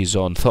drowned in his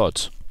own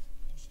thoughts.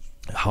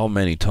 How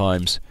many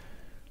times,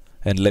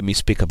 and let me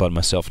speak about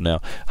myself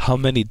now, how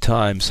many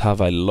times have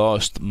I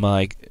lost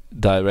my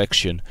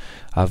direction?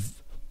 I've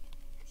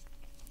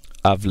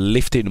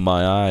lifted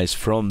my eyes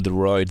from the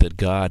road that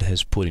God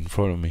has put in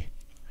front of me,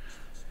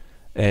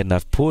 and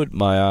I've put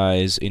my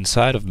eyes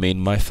inside of me in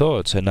my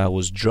thoughts, and I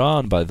was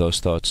drowned by those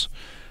thoughts,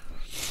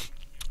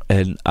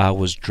 and I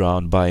was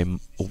drowned by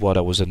what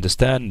I was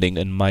understanding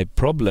and my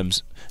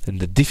problems and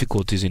the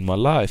difficulties in my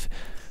life.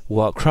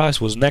 While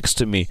Christ was next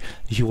to me,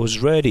 He was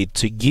ready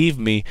to give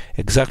me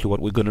exactly what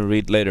we're going to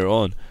read later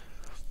on.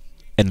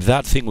 And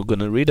that thing we're going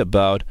to read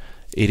about,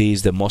 it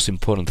is the most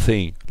important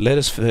thing. Let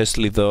us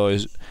firstly though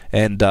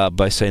end up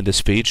by saying the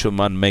spiritual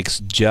man makes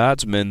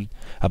judgment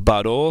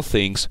about all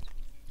things,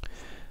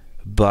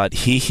 but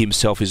he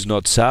himself is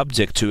not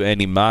subject to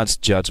any man's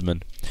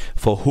judgment.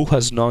 For who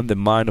has known the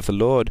mind of the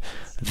Lord,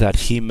 that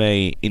he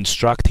may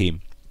instruct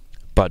him?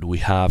 But we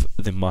have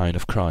the mind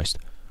of Christ.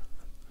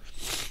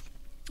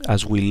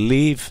 As we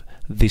leave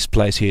this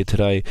place here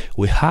today,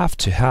 we have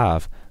to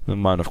have the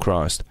mind of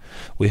Christ.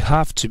 We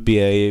have to be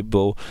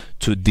able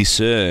to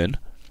discern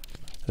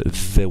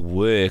the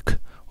work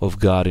of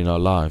God in our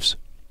lives.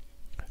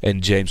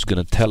 And James is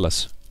going to tell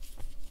us.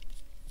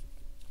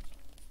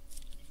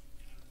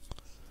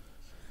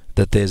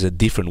 that there's a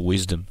different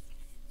wisdom.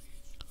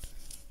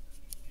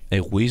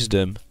 A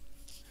wisdom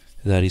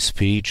that is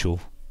spiritual.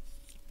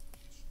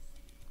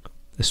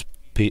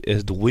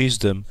 The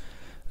wisdom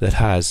that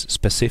has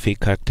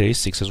specific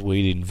characteristics, as we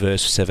read in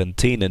verse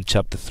 17 and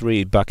chapter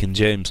 3 back in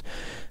James.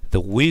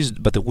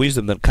 But the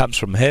wisdom that comes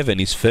from heaven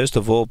is first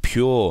of all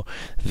pure,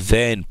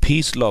 then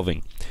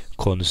peace-loving,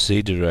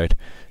 considerate,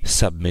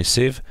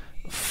 submissive,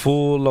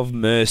 full of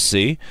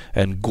mercy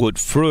and good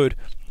fruit,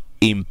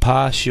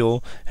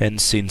 impartial and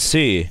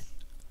sincere.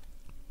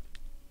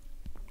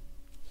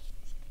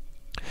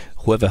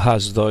 Whoever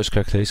has those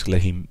characteristics,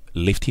 let him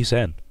lift his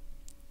hand.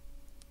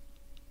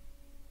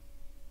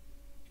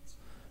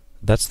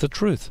 That's the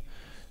truth.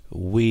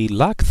 We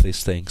lack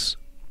these things.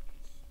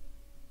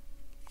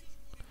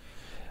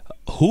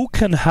 Who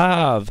can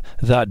have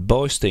that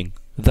boasting,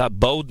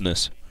 that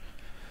boldness?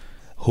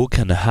 Who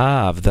can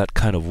have that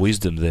kind of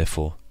wisdom,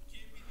 therefore?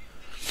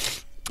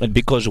 And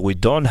because we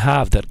don't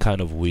have that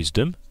kind of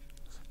wisdom,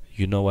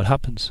 you know what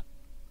happens?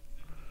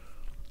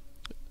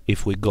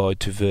 If we go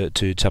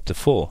to chapter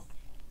 4,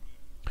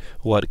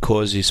 what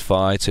causes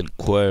fights and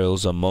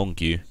quarrels among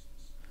you?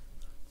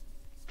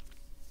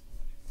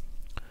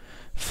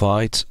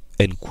 Fights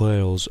and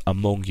quarrels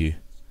among you.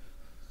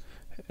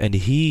 And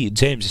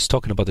James is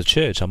talking about the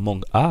church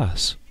among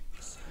us.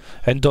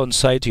 And don't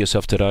say to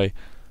yourself today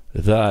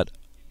that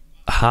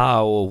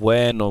how or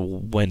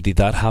when did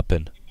that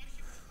happen?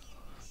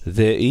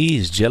 There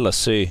is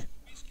jealousy.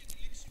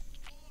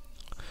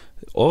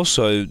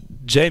 Also,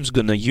 James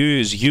gonna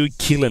use you,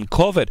 kill and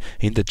covet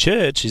in the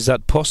church. Is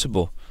that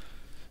possible?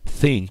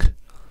 Think.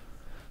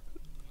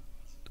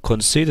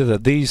 Consider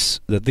that these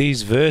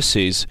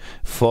verses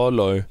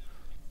follow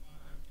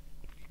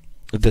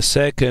the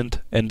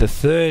second and the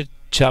third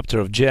chapter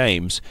of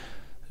James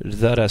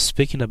that are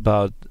speaking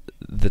about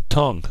the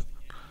tongue,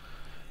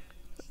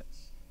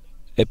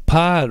 a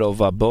part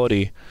of our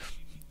body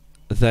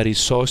that is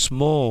so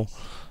small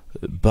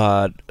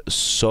but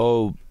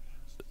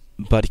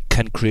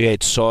can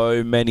create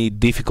so many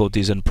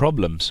difficulties and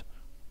problems.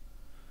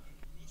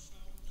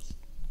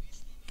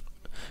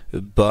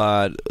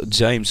 But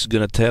James is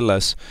going to tell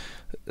us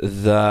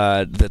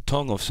that the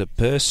tongue of a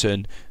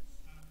person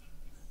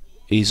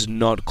is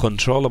not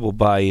controllable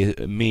by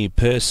a mere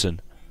person,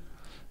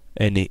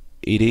 and it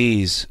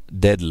is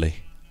deadly.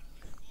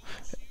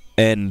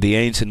 And the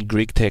ancient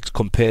Greek text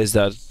compares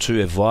that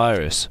to a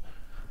virus.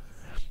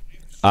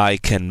 I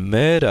can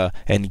murder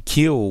and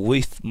kill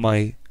with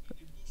my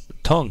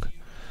tongue.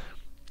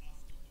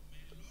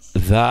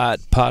 That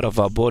part of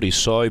our body is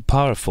so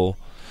powerful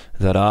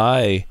that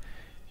I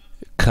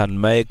can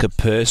make a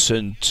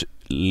person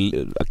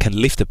can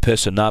lift a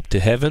person up to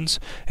heavens,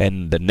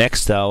 and the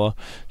next hour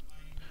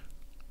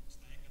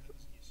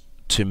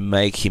to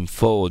make him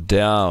fall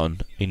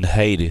down in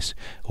Hades.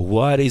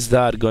 What is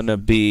that gonna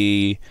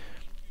be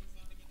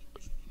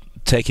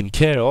taken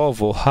care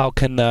of, or how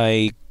can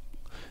I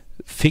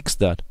fix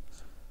that?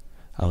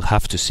 I'll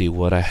have to see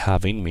what I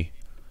have in me,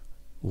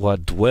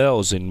 what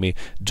dwells in me.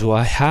 Do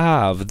I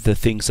have the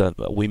things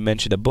that we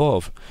mentioned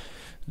above?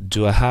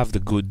 Do I have the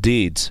good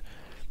deeds?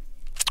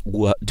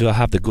 Do I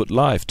have the good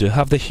life? Do I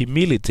have the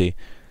humility,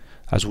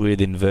 as we read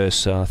in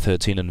verse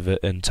 13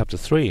 and chapter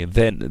 3?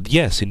 Then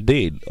yes,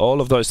 indeed, all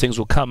of those things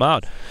will come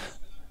out.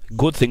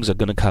 Good things are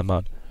going to come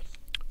out.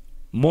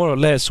 More or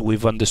less,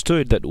 we've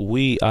understood that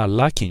we are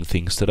lacking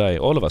things today,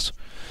 all of us.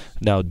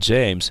 Now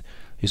James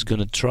is going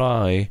to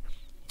try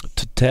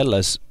to tell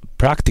us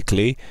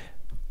practically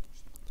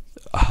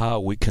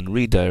how we can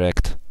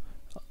redirect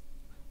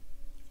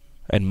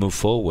and move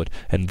forward,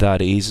 and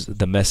that is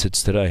the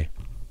message today.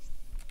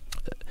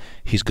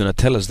 He's going to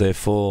tell us,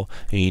 therefore,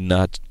 in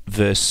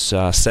verse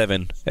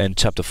 7 and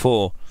chapter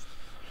 4,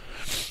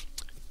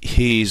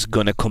 he's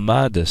going to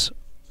command us.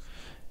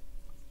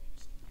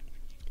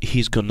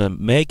 He's going to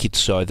make it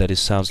so that it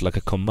sounds like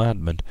a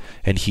commandment,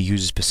 and he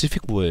uses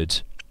specific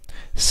words.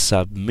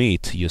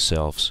 Submit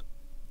yourselves.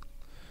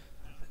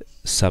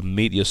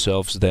 Submit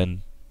yourselves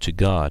then to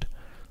God.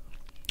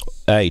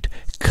 8.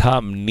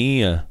 Come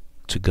near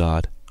to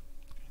God.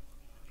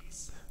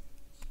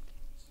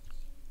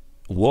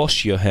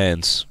 Wash your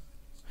hands.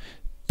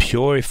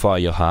 Purify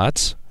your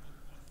hearts.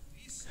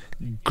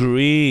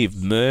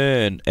 Grieve,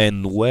 mourn,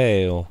 and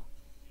wail.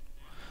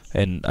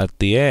 And at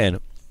the end,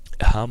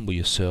 humble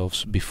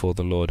yourselves before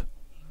the Lord.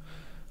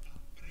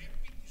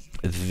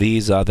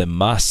 These are the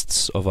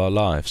musts of our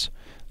lives.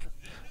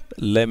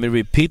 Let me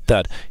repeat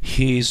that.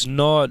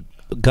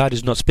 God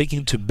is not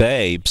speaking to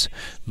babes,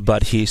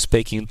 but He is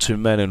speaking to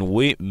men and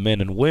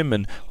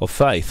women of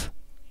faith.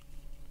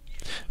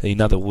 In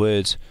other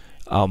words,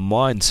 our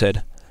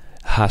mindset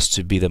has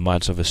to be the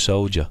mindset of a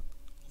soldier.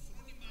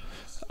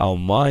 Our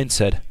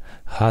mindset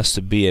has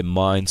to be a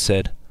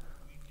mindset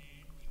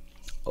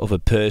of a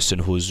person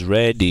who is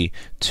ready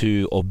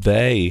to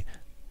obey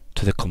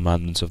to the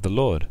commandments of the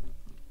Lord.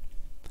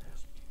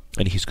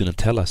 And He's going to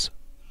tell us,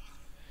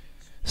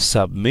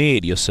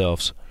 submit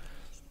yourselves.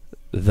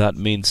 That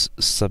means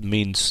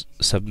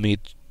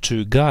submit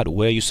to God.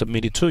 Where you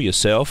submit it to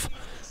yourself,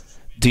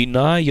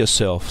 deny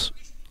yourselves.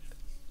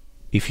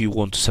 if you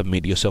want to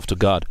submit yourself to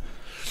God.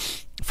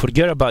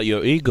 Forget about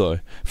your ego.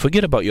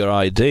 Forget about your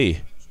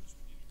ID.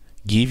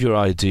 Give your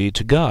ID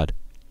to God.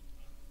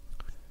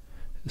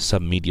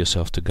 Submit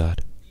yourself to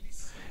God.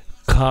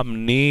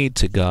 Come near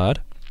to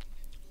God.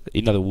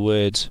 In other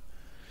words,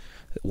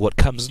 what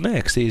comes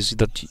next is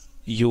that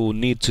you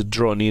need to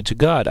draw near to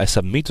God. I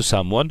submit to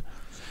someone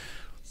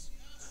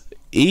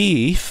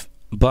if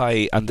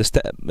by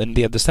understand, and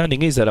the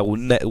understanding is that I will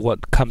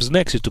what comes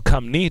next is to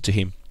come near to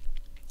Him.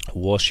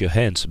 Wash your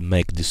hands,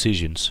 make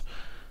decisions.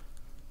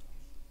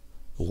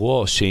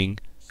 Washing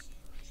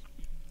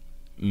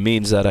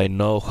means that I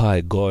know how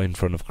I go in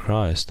front of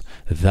Christ.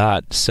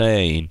 That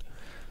saying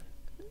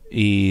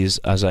is,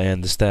 as I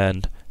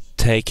understand,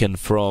 taken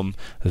from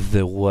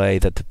the way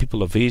that the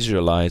people of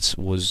Israelites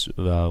was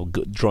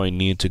drawing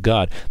near to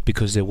God,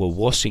 because they were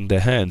washing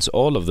their hands,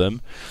 all of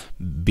them,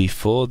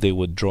 before they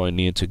were drawing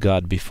near to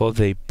God. Before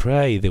they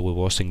pray, they were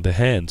washing their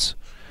hands.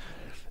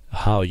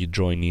 How are you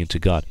drawing near to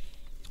God?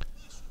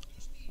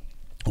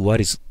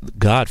 What is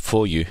God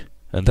for you?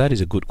 And that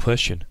is a good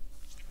question.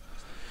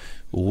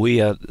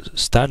 We are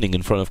standing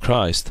in front of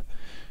Christ.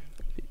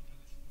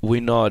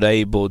 We're not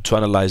able to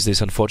analyze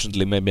this,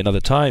 unfortunately, maybe another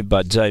time,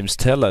 but James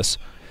tells us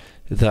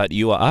that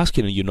you are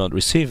asking and you're not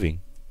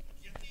receiving.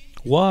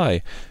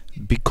 Why?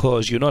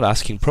 Because you're not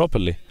asking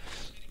properly.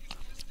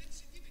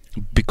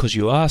 Because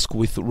you ask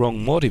with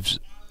wrong motives,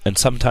 and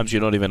sometimes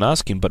you're not even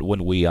asking. But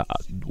when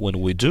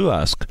we do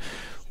ask,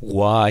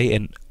 why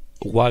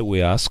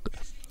we ask,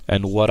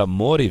 and what our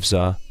motives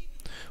are,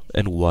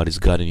 and what is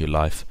God in your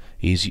life?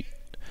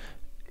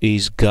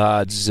 Is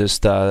God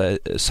just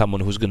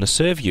someone who's going to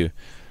serve you?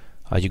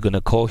 Are you going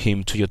to call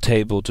Him to your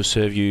table to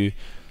serve you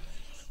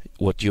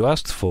what you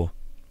asked for?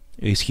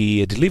 Is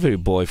He a delivery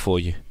boy for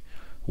you?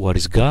 What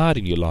is God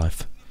in your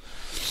life?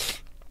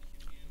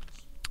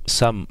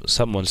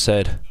 Someone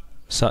said,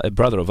 a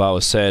brother of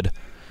ours said,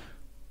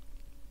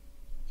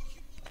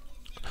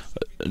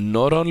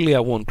 not only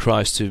I want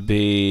Christ to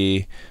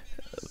be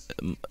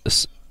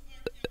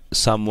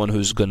someone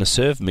who's going to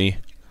serve me,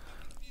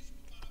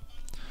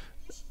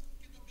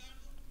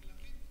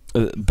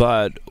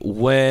 but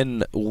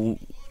when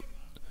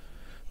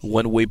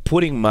we're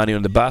putting money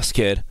on the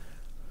basket,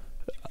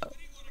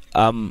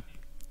 I'm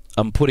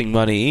putting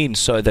money in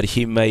so that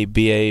He may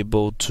be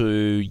able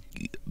to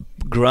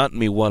grant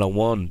me what I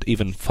want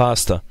even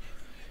faster,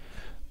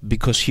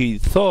 because he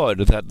thought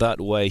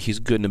that way He's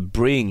going to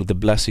bring the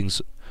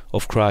blessings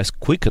of Christ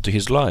quicker to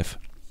his life.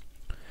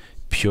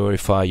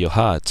 Purify your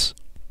hearts.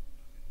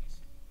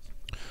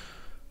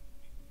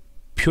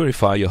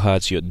 Purify your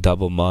hearts, you're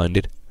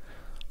double-minded.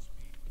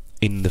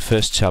 In the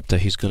first chapter,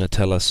 he's going to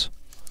tell us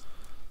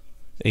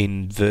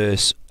in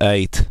verse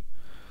 8,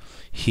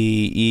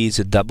 he is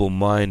a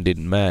double-minded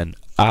man,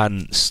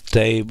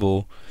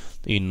 unstable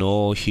in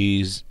all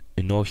he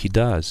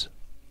does.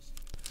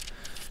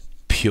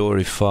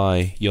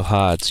 Purify your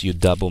hearts, you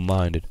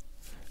double-minded.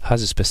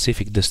 Has a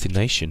specific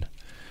destination.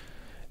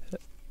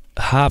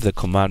 Have the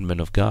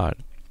commandment of God.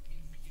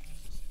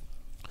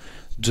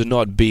 Do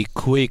not be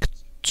quick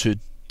to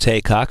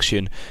take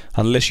action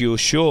unless you're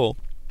sure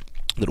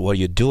that what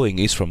you're doing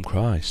is from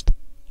Christ.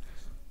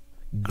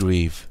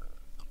 Grieve.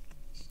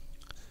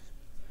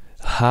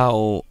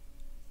 How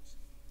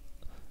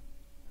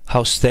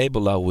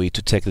stable are we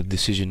to take the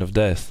decision of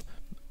death?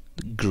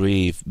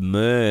 Grieve,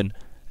 mourn,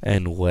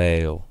 and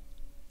wail.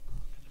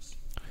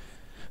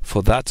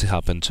 For that to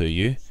happen to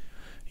you,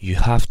 you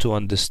have to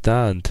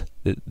understand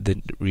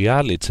the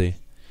reality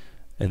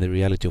and the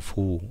reality of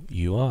who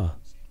you are.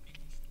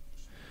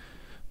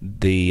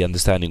 The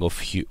understanding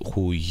of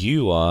who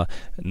you are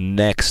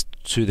next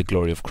to the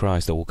glory of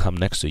Christ that will come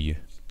next to you.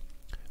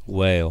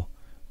 Wail,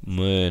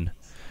 mourn,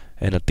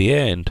 and at the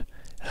end,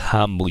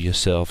 humble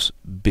yourselves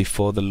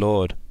before the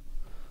Lord.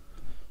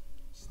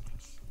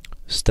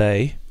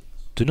 Stay.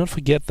 Do not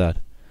forget that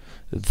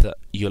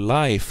your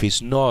life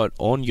is not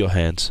on your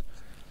hands.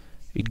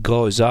 It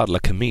goes out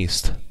like a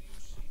mist.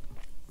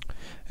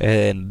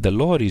 And the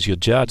Lord is your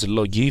judge, the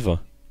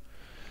lawgiver.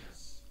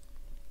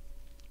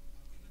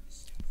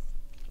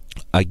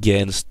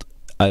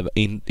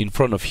 In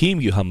front of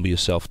Him you humble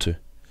yourself to.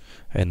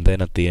 And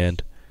then at the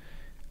end,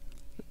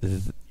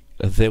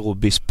 there will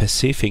be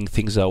specific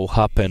things that will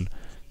happen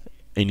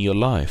in your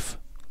life.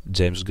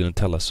 James is going to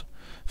tell us.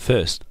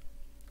 First,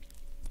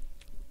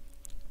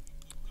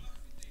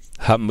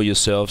 humble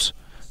yourselves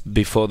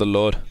before the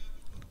Lord.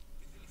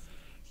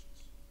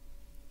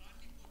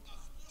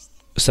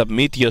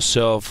 Submit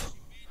yourself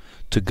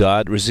to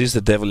God, resist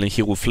the devil, and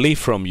he will flee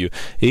from you.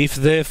 If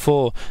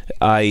therefore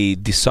I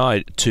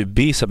decide to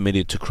be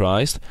submitted to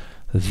Christ,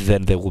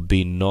 then there will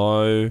be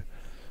no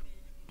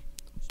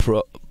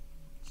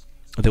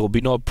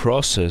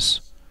process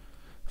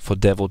for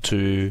devil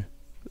to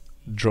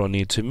draw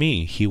near to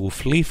me. He will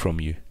flee from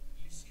you.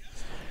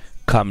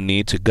 Come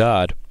near to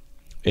God,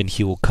 and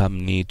He will come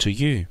near to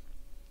you.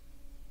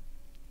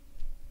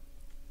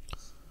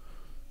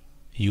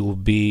 You will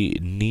be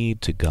near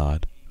to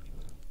God.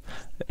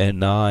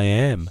 And I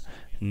am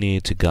near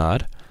to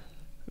God.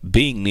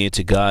 Being near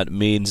to God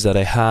means that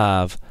I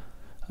have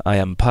I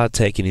am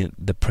partaking in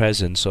the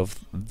presence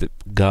of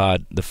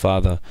God, the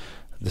Father,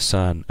 the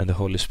Son, and the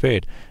Holy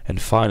Spirit.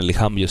 And finally,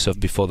 humble yourself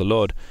before the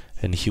Lord,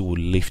 and He will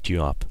lift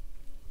you up.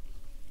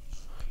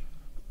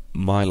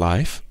 My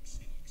life,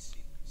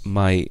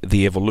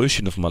 the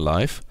evolution of my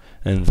life,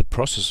 and the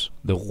process,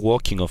 the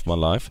walking of my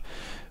life,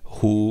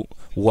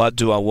 what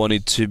do I want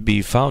it to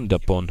be found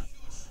upon?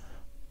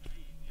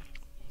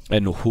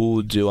 And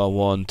who do I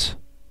want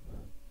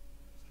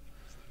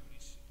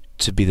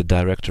to be the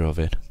director of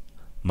it?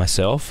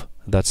 Myself?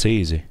 That's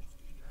easy.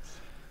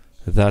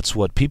 That's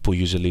what people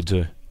usually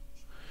do.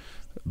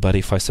 But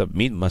if I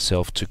submit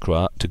myself to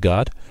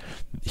God,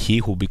 He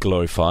will be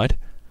glorified,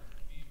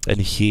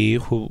 and He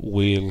who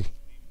will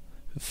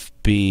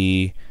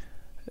be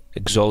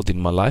exalted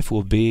in my life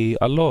will be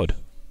our Lord.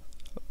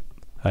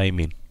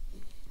 Amen.